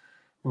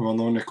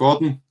not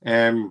recording.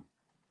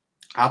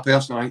 I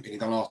personally think we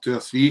need another 2 or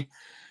 3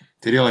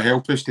 to really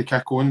help us to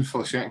kick on for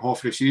the second half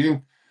of the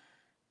season.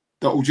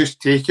 That will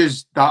just take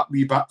us that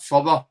wee bit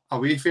further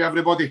away from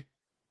everybody.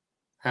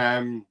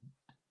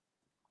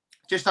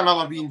 Just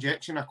another wee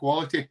injection of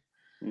quality.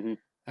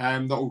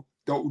 That'll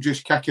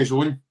just kick us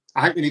on.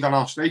 I think we need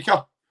another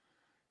striker.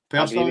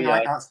 Personally, I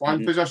think that's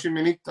one position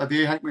we need. I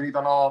do think we need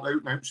another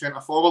out-and-out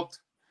centre forward.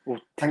 I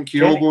think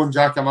Kyogo and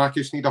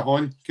Giakoumakis need a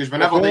horn because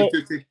whenever if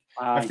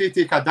they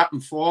take a dip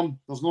in form,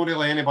 there's not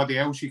really anybody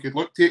else you could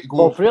look to go.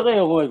 Well, really,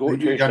 I'll only go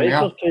 2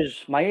 strikers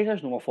because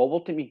Maeda's not a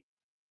forward to me.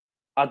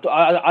 I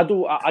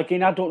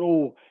don't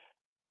know.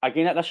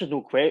 Again, this is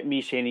no quite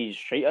me saying he's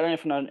straight or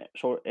anything like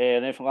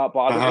that.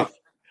 But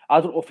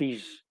I don't know if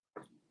he's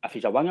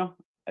a winger,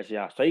 is he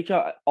a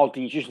striker, or do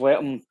you just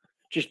let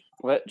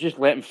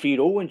him free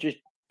roll and just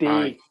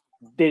do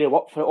the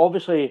work for it?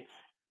 Obviously,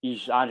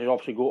 Ange's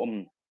obviously got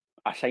him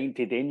assigned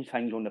to doing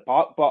things on the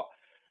park, but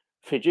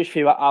for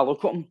what I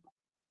look at him,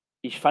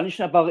 his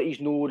finishing ability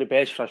is no the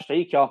best for a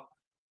striker.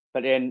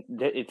 But then,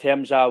 in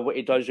terms of what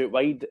he does out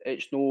wide,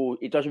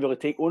 he doesn't really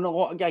take on a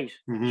lot of guys.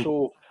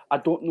 So I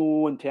don't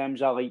know in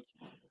terms of like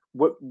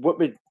what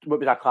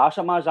would I class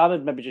him as? I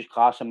would maybe just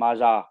class him as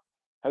a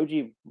what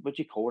do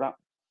you call that?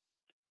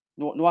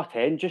 No a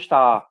 10, just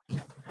like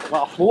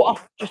a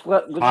floater. Just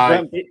let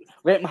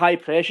him high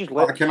pressures.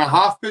 Like in a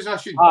half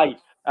position. Aye.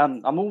 I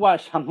know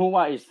what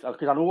is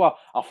because I know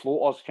a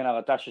floater's kind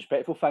of a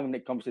disrespectful thing when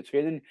it comes to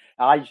training.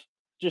 I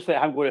just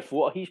let him go to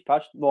floater. He's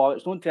pissed. No,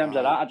 it's not in terms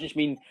of that. I just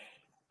mean.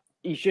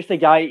 He's just a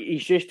guy. I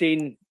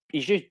think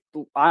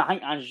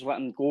Ange just let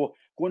him go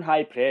and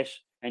high press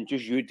and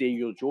just you do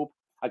your job.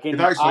 Again,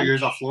 he'd actually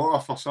use a floater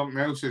for something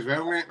else as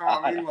well, mate. Know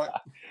what I mean? Like,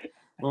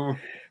 but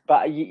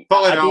probably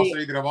the other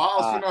side of the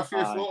water. Seen a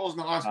few floaters in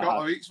the last couple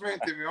of weeks, mate.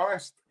 To be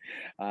honest.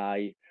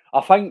 Aye,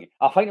 I think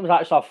there was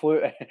actually a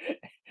float.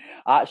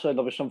 Actually,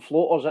 there was some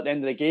floaters at the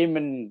end of the game,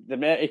 and they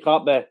meant to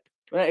clap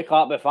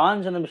the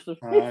fans, and them stuff.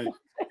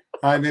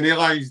 And they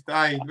realised,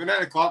 we need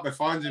to clap the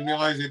fans and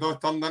realised they'd all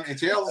turned into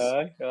chairs.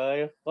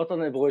 Aye. Not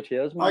turned into blue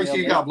chairs, man. I see,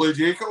 he got a blue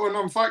jacket on.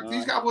 In fact,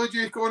 he's got a blue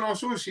jacket on.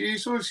 So is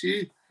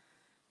he.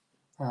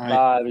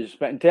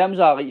 But in terms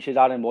of, like you said,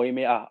 Aaron Moy,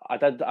 mate, I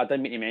did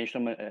mean to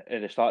mention him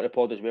at the start of the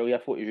pod as well. I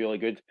thought he was really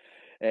good.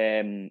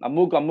 I'm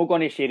not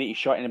going to say that he's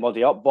shut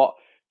anybody up, but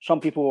some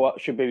people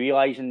should be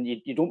realising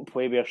you don't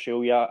play with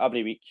Australia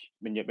every week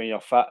when you're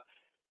fit,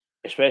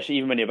 especially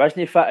even when he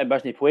wasn't fit and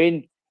wasn't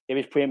playing. He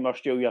was playing with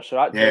Australia, so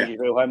that tells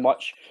you how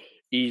much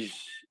he's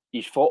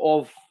thought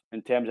of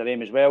in terms of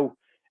them as well.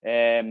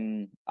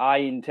 In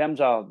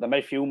terms of the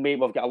midfield, mate,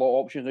 we've got a lot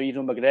of options now.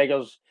 Even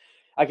McGregor's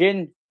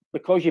again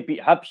because you beat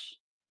Hibs.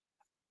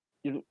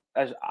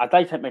 I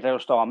don't think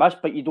McGregor's still a miss,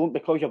 but you don't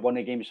because you've won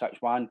the game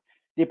 6-1.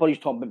 Nobody's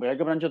talking about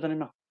McGregor injured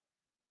anymore.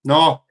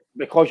 No,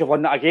 because you've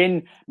won that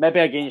again. Maybe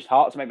against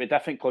Hearts, it might be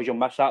different because you'll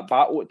miss that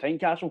battle at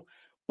Tynecastle,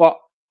 but.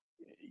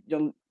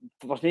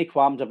 There's no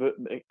qualms about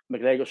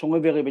McGregor. It's only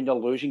really when you're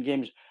losing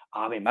games,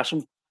 we miss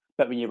him.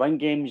 But when you win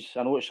games,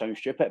 I know it sounds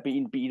stupid, but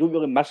you don't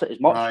really miss it as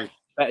much. Aye.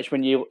 But it's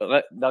when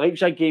the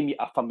Leipzig game,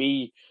 for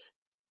me,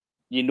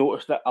 you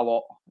noticed it a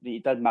lot that you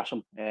did miss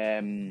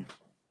him.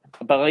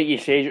 But like you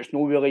say, it's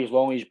not really as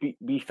long as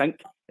we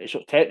think. It's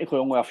technically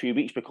only a few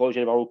weeks because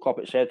of the World Cup,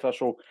 etc.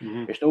 So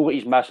it's not what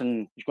he's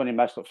missing. He's going to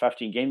miss like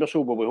 15 games or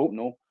so, but we hope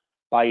no.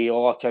 By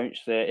all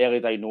accounts, the early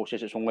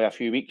diagnosis, it's only a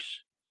few weeks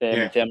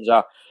in terms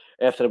of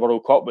after the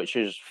World Cup, which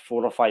is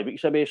 4 or 5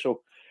 weeks away.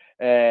 So,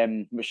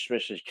 which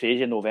is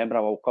crazy in November,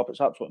 a World Cup.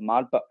 It's absolutely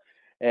mad. But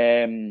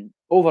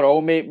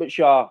overall, mate, what's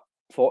your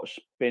thoughts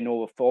been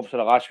over? Obviously,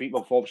 the last week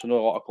we've obviously not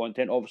a lot of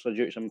content, obviously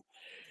due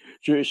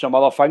to some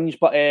other things.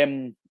 But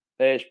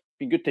it's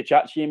been good to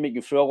chat to you, make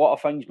you through a lot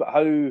of things. But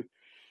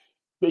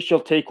what's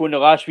your take on the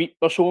last week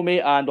or so,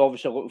 mate? And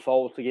obviously looking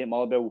forward to getting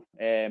Motherwell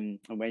on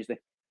Wednesday.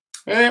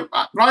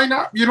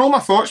 Ryan, you know my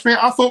thoughts, mate.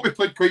 I thought we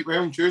played quite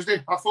well on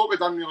Tuesday. I thought we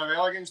done really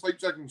well against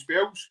Leipzig in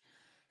spells.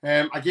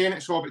 Again,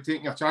 it's all about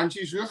taking your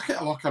chances. You look at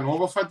the luck and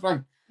overfed,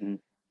 Ryan. I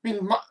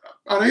mean,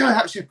 I really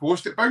hits the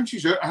post, it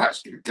bounces out.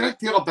 Greg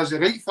Taylor does the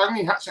right thing.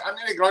 He hits it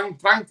into the ground,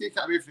 try and take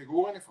it away from the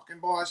goal, and the fucking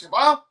ball. I said,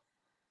 well,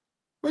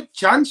 what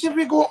chance have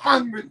we got,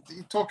 man?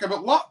 You talk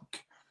about luck.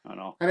 I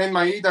know. And then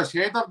Maeda's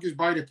header goes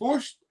by the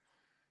post.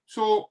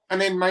 So,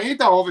 and then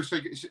Maeda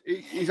obviously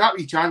he's at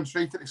wee chance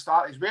right at the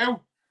start as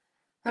well.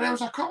 And there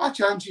was a couple of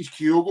chances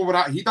Kyogo were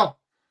at header.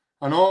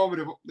 I know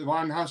where the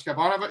one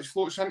Haskabanovic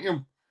floats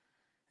into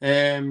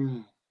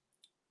him.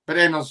 But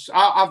then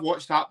I've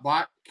watched that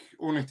back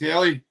on the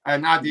telly,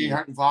 and I do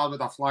think VAR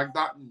would have flagged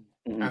that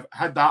and I've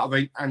had that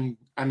right in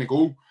the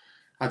goal.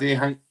 I do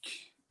think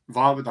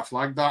VAR would have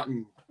flagged that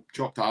and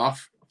chopped it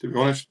off, to be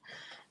honest.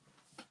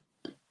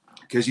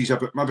 because he's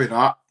about maybe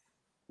that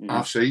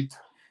offside.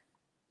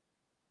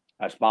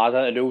 It's mad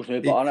that the rules now,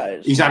 but on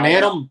it, he's an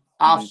error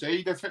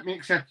offside, if it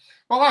makes sense.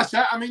 Well, that's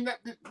it. I mean,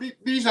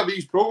 these are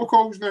these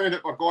protocols now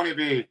that we're going to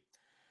be.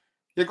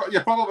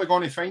 You're probably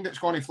going to find it's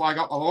going to flag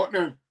up a lot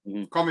now,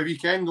 come the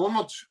weekend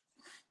onwards,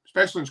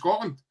 especially in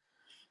Scotland.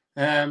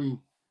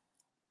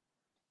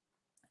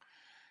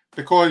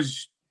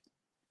 Because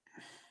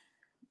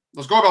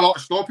there's got to be a lot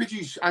of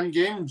stoppages in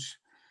games.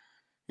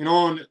 You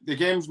know, the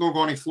game's not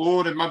going to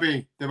flow, and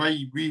maybe the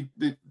way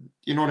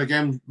the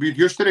game, we're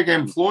used to the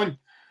game flowing.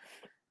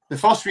 The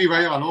first wee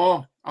while, I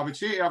know, I would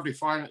say to every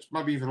fan that's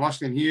maybe even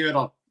listening here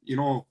or,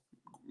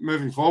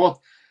 moving forward,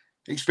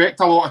 expect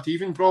a lot of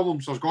teething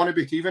problems. There's going to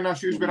be teething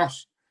issues with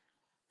us.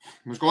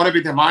 There's going to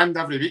be demand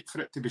every week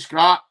for it to be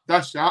scrapped,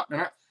 this, that,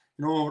 and it.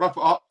 Rip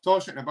it up,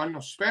 toss it in the bin.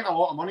 They've spent a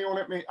lot of money on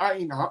it, mate. That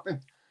ain't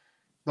happening.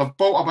 They've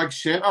built a big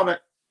centre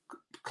at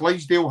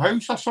Clydesdale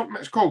House or something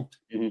it's called.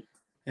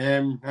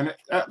 And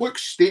it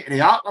looks state of the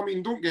art. I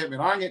mean, don't get me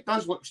wrong, it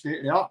does look state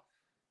of the art.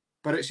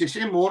 But it's the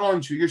same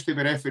morons who used to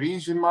be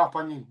referees, in my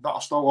opinion, that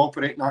are still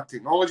operating that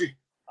technology.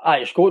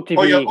 It's got to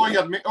be.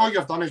 All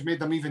you've done is made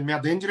them even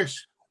more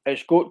dangerous.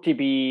 It's got to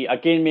be,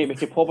 again, mate, we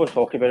could probably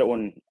talk about it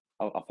on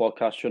a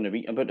podcast during the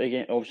week about it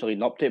again, obviously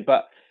leading up to it,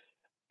 but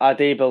I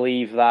do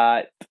believe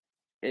that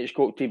it's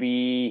got to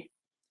be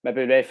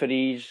maybe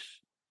referees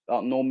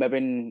that know maybe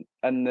in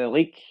the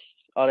league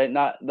or in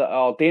that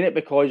are doing it,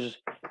 because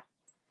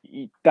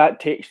that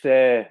takes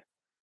the,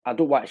 I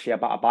don't want to say a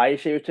bit of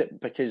bias out it,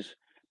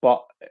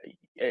 but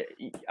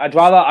I'd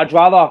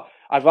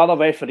rather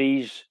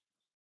referees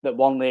that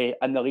won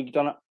in the league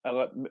done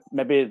it.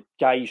 Maybe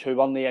guys who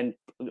won and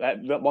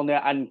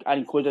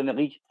included in the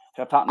league.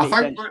 If that makes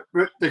sense. I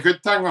think the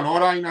good thing on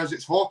Orion is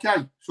it's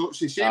Hawkeye, so it's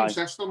the same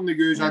system they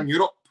use in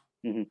Europe.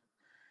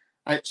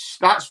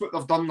 That's what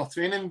they've done their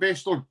training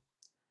based on.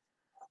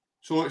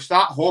 So it's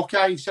that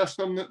Hawkeye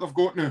system that they've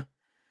got now.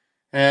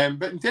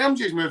 But in terms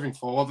of moving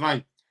forward,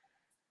 right?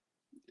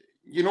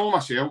 You know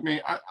myself,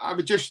 mate. I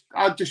just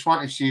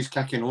want to see us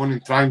kicking on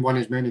and try and win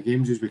as many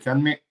games as we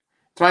can, mate.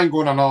 Try and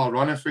go on another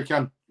run if we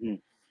can,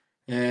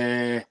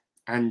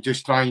 and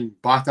just try and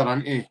batter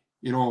into,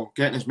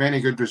 getting as many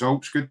good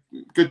results,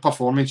 good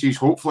performances,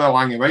 hopefully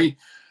along the way.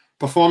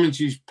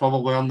 Performances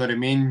probably under the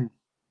main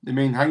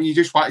thing. You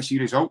just want to see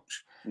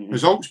results.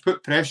 Results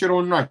put pressure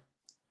on now.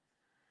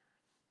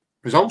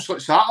 Results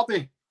like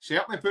Saturday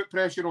certainly put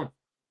pressure on,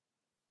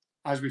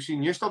 as we've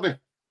seen yesterday.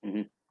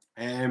 I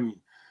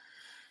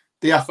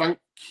think,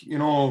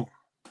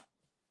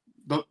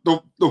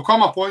 there'll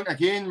come a point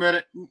again where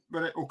it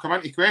will come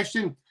into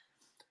question,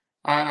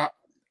 and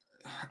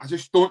I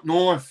just don't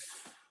know if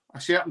a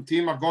certain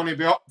team are going to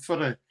be up for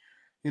they're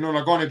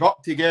going to be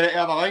up to get it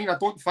out of the line. I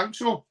don't think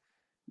so.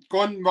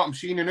 Going what I'm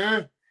seeing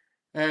now,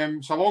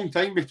 it's a long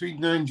time between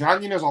now and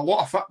January. There's a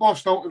lot of football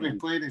still to be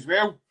played as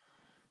well.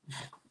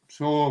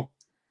 So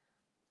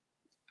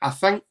I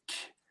think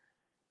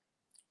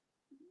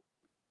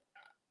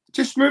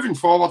just moving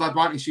forward, I'd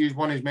want to see us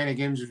win as many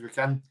games as we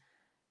can,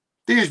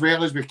 do as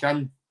well as we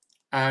can,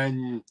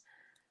 and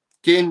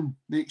gain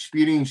the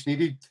experience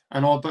needed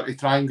in order to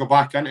try and go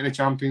back into the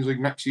Champions League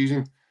next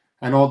season,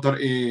 in order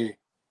to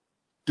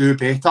do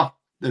better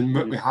than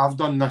what we have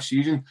done this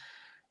season.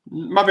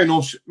 Maybe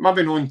no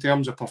in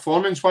terms of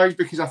performance-wise,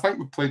 because I think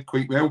we've played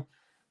quite well.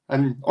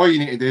 And all you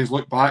need to do is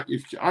look back.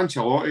 You've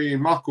Ancelotti,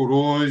 Marco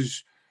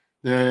Rose,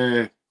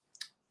 the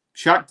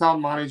Shakhtar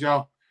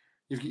manager.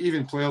 You've got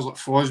even players like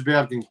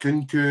Forsberg and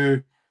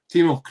Kunku,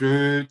 Timo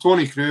Kroos,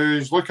 Tony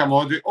Kroos, Luka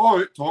Modric,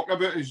 all talking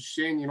about is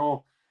saying,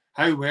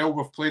 how well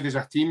we've played as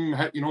a team,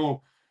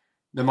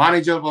 the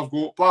manager we've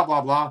got, blah,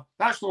 blah, blah.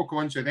 That's not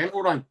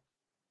coincidental, right?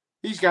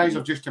 These guys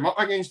have just come up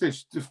against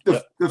us.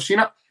 They've seen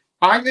it.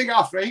 I think they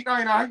got a fright now,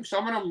 and I think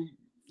some of them,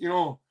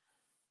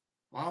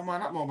 wow, man,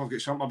 that mob have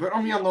got something about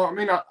them, you know what I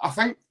mean? I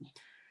think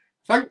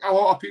a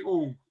lot of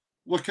people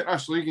look at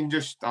this league and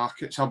just,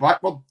 it's a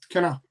backward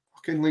kind of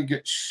fucking league,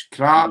 it's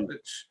crap,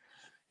 it's,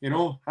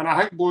 and I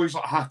think boys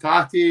like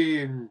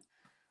Hatate and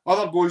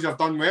other boys have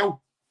done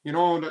well,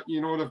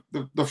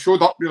 they've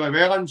showed up really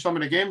well in some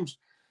of the games.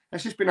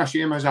 It's just been a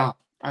shame as a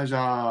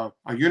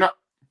unit,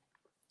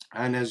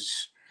 and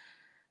as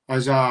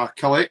a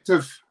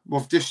collective,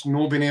 we've just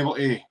not been able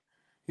to,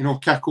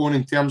 kick on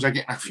in terms of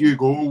getting a few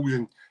goals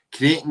and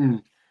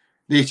creating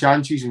the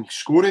chances and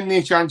scoring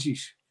the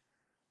chances.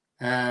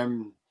 But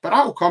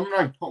that'll come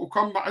now. It'll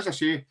come. But as I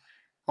say,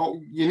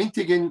 you need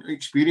to gain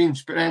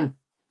experience. But then,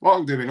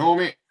 what do we know,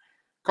 mate?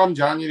 Come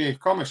January,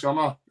 come the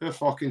summer, the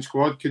fucking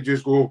squad could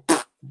just go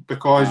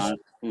because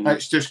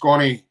it's just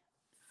going to.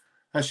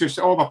 It's just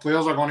all the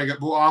players are going to get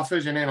bought off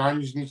us, and then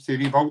Ange needs to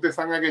rebuild the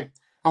thing again.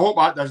 I hope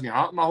that doesn't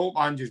happen. I hope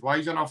Ange is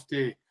wise enough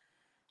to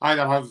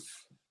either have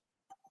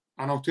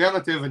an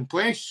alternative in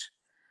place,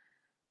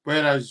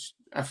 whereas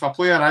if a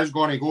player is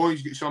going to go,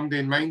 he's got somebody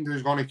in mind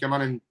who's going to come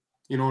in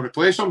and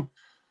replace him,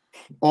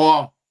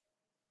 or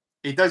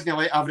he doesn't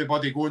let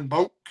everybody go in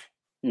bulk.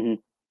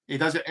 He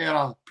does it in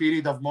a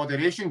period of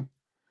moderation.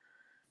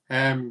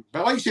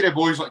 But like you say, the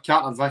boys like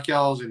Carter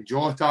Vickers and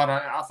Jota,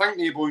 I think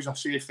the boys are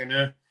safe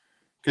now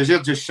because they're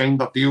just signed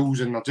their deals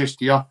and they're just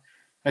here.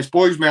 It's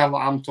boys more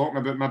like I'm talking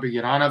about, maybe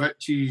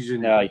Juranović's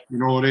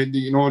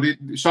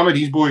and some of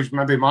these boys,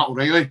 maybe Matt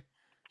O'Reilly,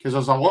 because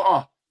there's a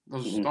lot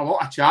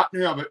of chat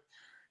now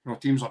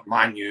about teams like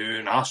Man U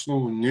and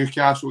Arsenal and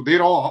Newcastle.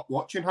 They're all up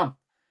watching him.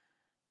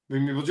 I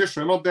mean, we were just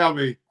rumoured there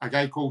with a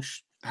guy called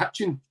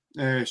Hitchin,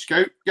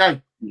 scout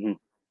guy. Mm-hmm.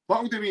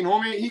 Little do we know,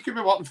 mate, he could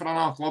be working for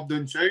another club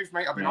down south.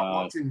 Might have been up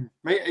watching.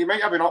 He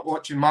might have been up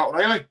watching Matt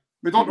O'Reilly.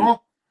 We don't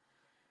know.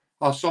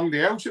 Or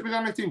somebody else that was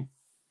on the team.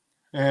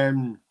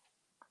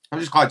 I'm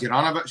just glad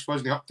Juranović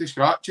wasn't up to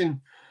scratching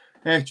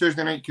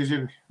Tuesday night because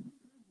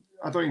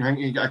I don't even think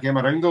he got a game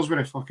of rounders with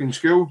a fucking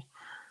school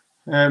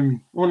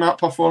on that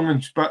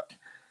performance. But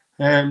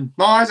no,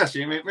 as I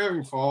say, mate,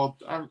 moving forward,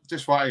 I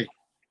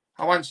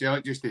want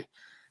Celtic just to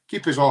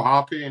keep us all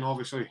happy and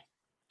obviously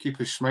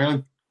keep us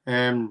smiling.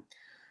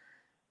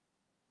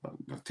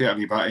 I'll take a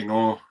wee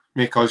bit,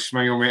 make us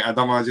smile, mate. I'd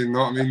imagine, know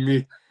what I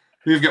mean?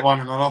 We've got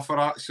one another for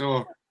that,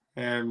 so.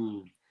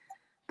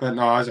 But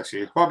no, as I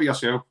say, what about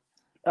yourself?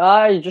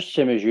 Aye, just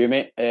same as you,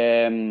 mate.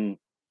 I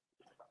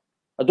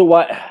don't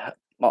want.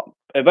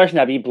 It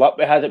wasn't a wee blip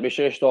we had. It was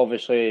just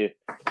obviously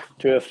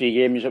 2 or 3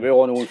 games that we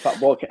all know in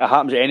football. It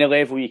happens at any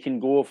level. You can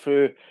go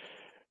through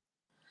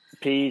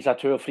periods of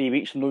 2 or 3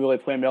 weeks and not really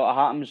playing well. It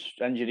happens.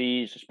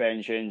 Injuries,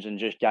 suspensions, and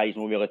just guys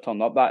not really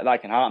turn up.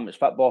 That can happen. It's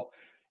football.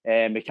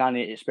 We can't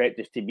expect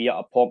us to be at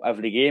a pump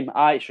every game.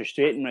 Aye, it's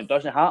frustrating when it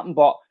doesn't happen,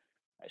 but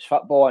it's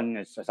football, and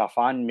as a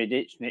fan,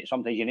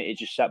 sometimes you need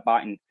to just sit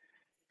back and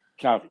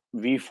kind of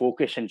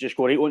refocus and just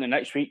go right on to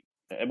next week.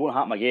 It won't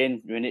happen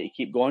again. We need to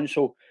keep going.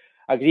 So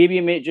I agree with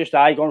you, mate. Just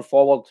going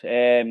forward.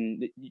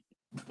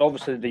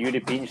 Obviously, the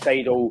European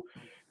side will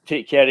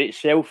take care of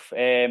itself.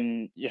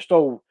 You're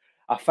still,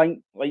 I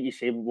think, like you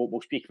say,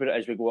 we'll speak about it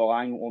as we go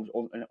along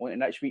on to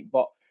next week.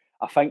 But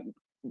I think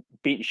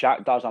beating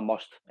Shakhtar is a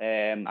must.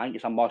 I think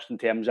it's a must in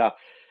terms of.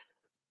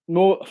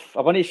 No,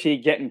 I want to say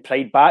getting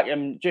pride back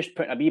and just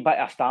putting a wee bit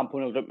of a stamp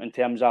on the group in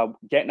terms of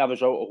getting a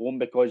result at home,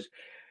 because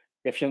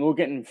if you're not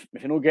getting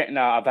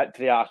a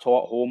victory at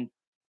all at home,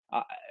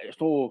 it's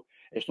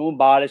no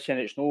embarrassing,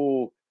 it's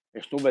no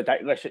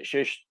ridiculous, it's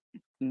just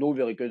not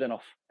really good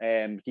enough.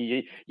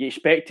 You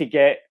expect to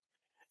get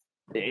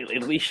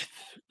at least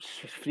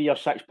 3 or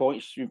 6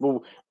 points.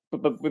 Well,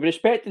 but we were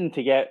expecting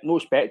to get, not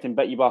expecting,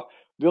 but you were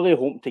really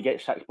hoping to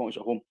get 6 points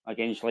at home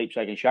against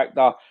Leipzig and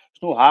Shakhtar.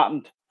 It's not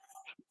happened.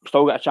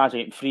 Still got a chance of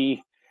getting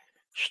 3.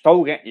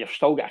 You've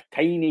still got a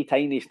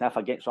tiny sniff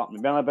against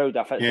something Bernabeu. If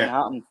it's going to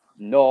happen,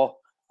 no.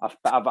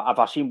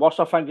 I've seen worse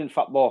things in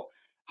football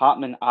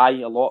happening.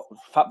 Aye, a lot.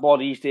 Football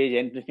these days,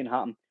 anything can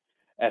happen.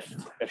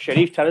 If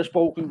Sheriff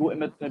Tiraspol can go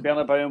to the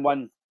Bernabeu and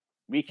win,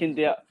 we can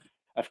do it.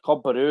 If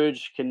Club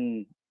Brugge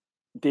can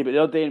do what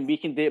they're doing, we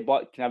can do it.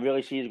 But can I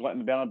really see us going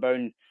to the Bernabeu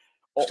and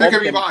it's taking a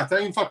wee bit of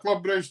time for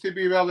Club Brugge to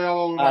be where they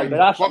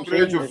are. Club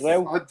Brugge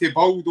have had to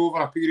build over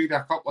a period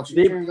of a couple of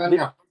seasons.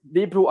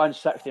 They brought in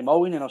 60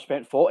 million and have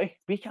spent 40.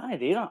 We can't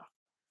do that.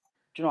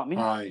 Do you know what I mean?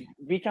 Aye.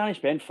 We can't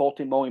spend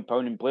 40 million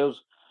pound in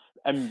players.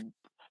 And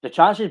the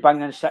chances of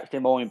bringing in 60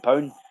 million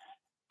pound,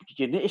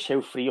 you need to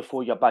sell 3 or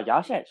 4 of your big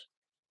assets.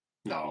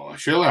 No,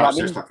 surely that's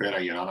just a pair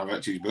of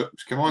Juranović's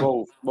books. Come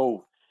on.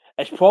 Well,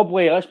 it's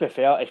probably, let's be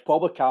fair, it's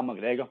probably Cal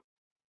McGregor.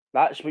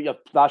 That's what you're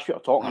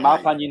talking. In my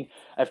opinion,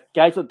 if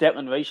guys like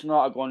Declan Rice and that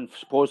are going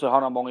supposedly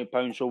 £100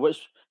 million, so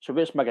what's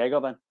McGregor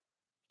then?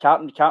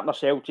 Captain of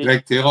Celtic.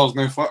 Greg Taylor's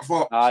now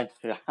flip-flops. Aye.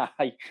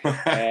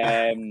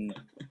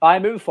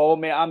 Moving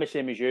forward, mate, I'm the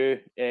same as you.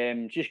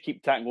 Just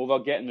keep taking over,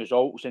 getting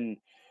results, and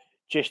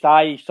just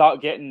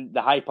start getting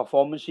the high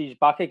performances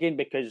back again,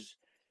 because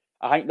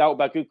I think that'll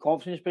be a good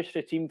confidence boost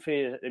for the team for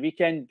the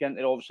weekend, getting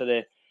to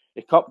obviously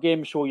the cup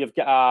game. So you've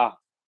got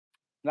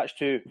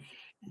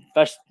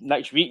this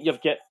next week,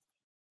 you've got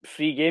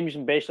 3 games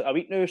in basically a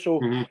week now. So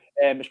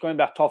it's going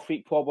to be a tough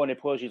week probably on the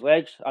players'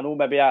 legs. I know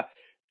maybe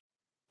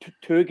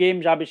 2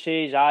 games, I would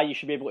say, is you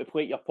should be able to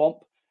play at your pump.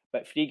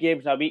 But 3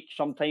 games in a week,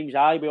 sometimes,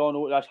 we all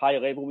know that's high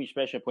level,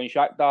 especially playing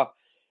Shakhtar.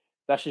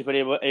 This is where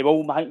he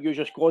will, I think, use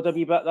your squad a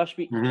wee bit this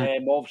week.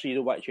 Obviously, you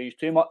don't want to change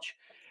too much.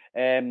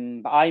 But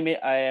mate,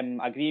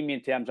 agree with me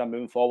in terms of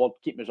moving forward,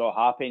 keeping us all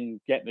happy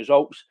and getting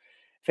results.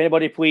 If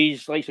anybody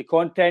please likes the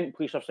content,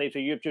 please subscribe to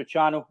the YouTube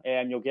channel,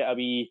 and you'll get a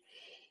wee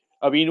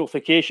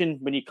notification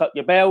when you click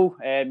your bell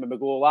when we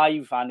go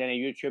live, and then a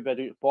YouTube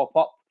video to pop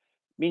up.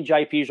 Me and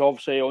JP is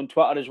obviously on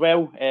Twitter as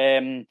well.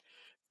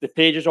 The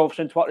page is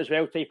obviously on Twitter as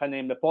well. Type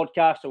in the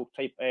podcast,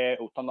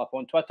 it'll turn up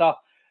on Twitter.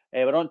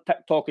 We're on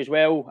TikTok as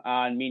well,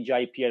 and me and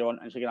JP are on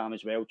Instagram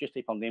as well. Just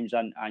type our names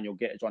in and you'll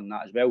get us on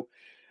that as well.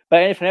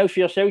 But anything else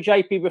for yourself,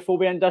 JP, before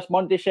we end this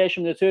Monday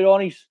session with the 2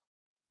 Ronnies?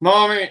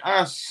 No, mate,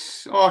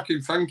 that's all I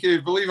can think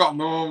of. Believe it or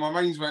not, my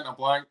mind's went a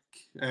blank.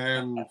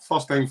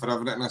 First time for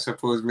everything, I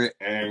suppose, mate.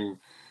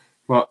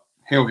 But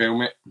hail,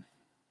 mate.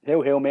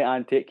 Hail, mate,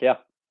 and take care.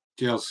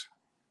 Cheers.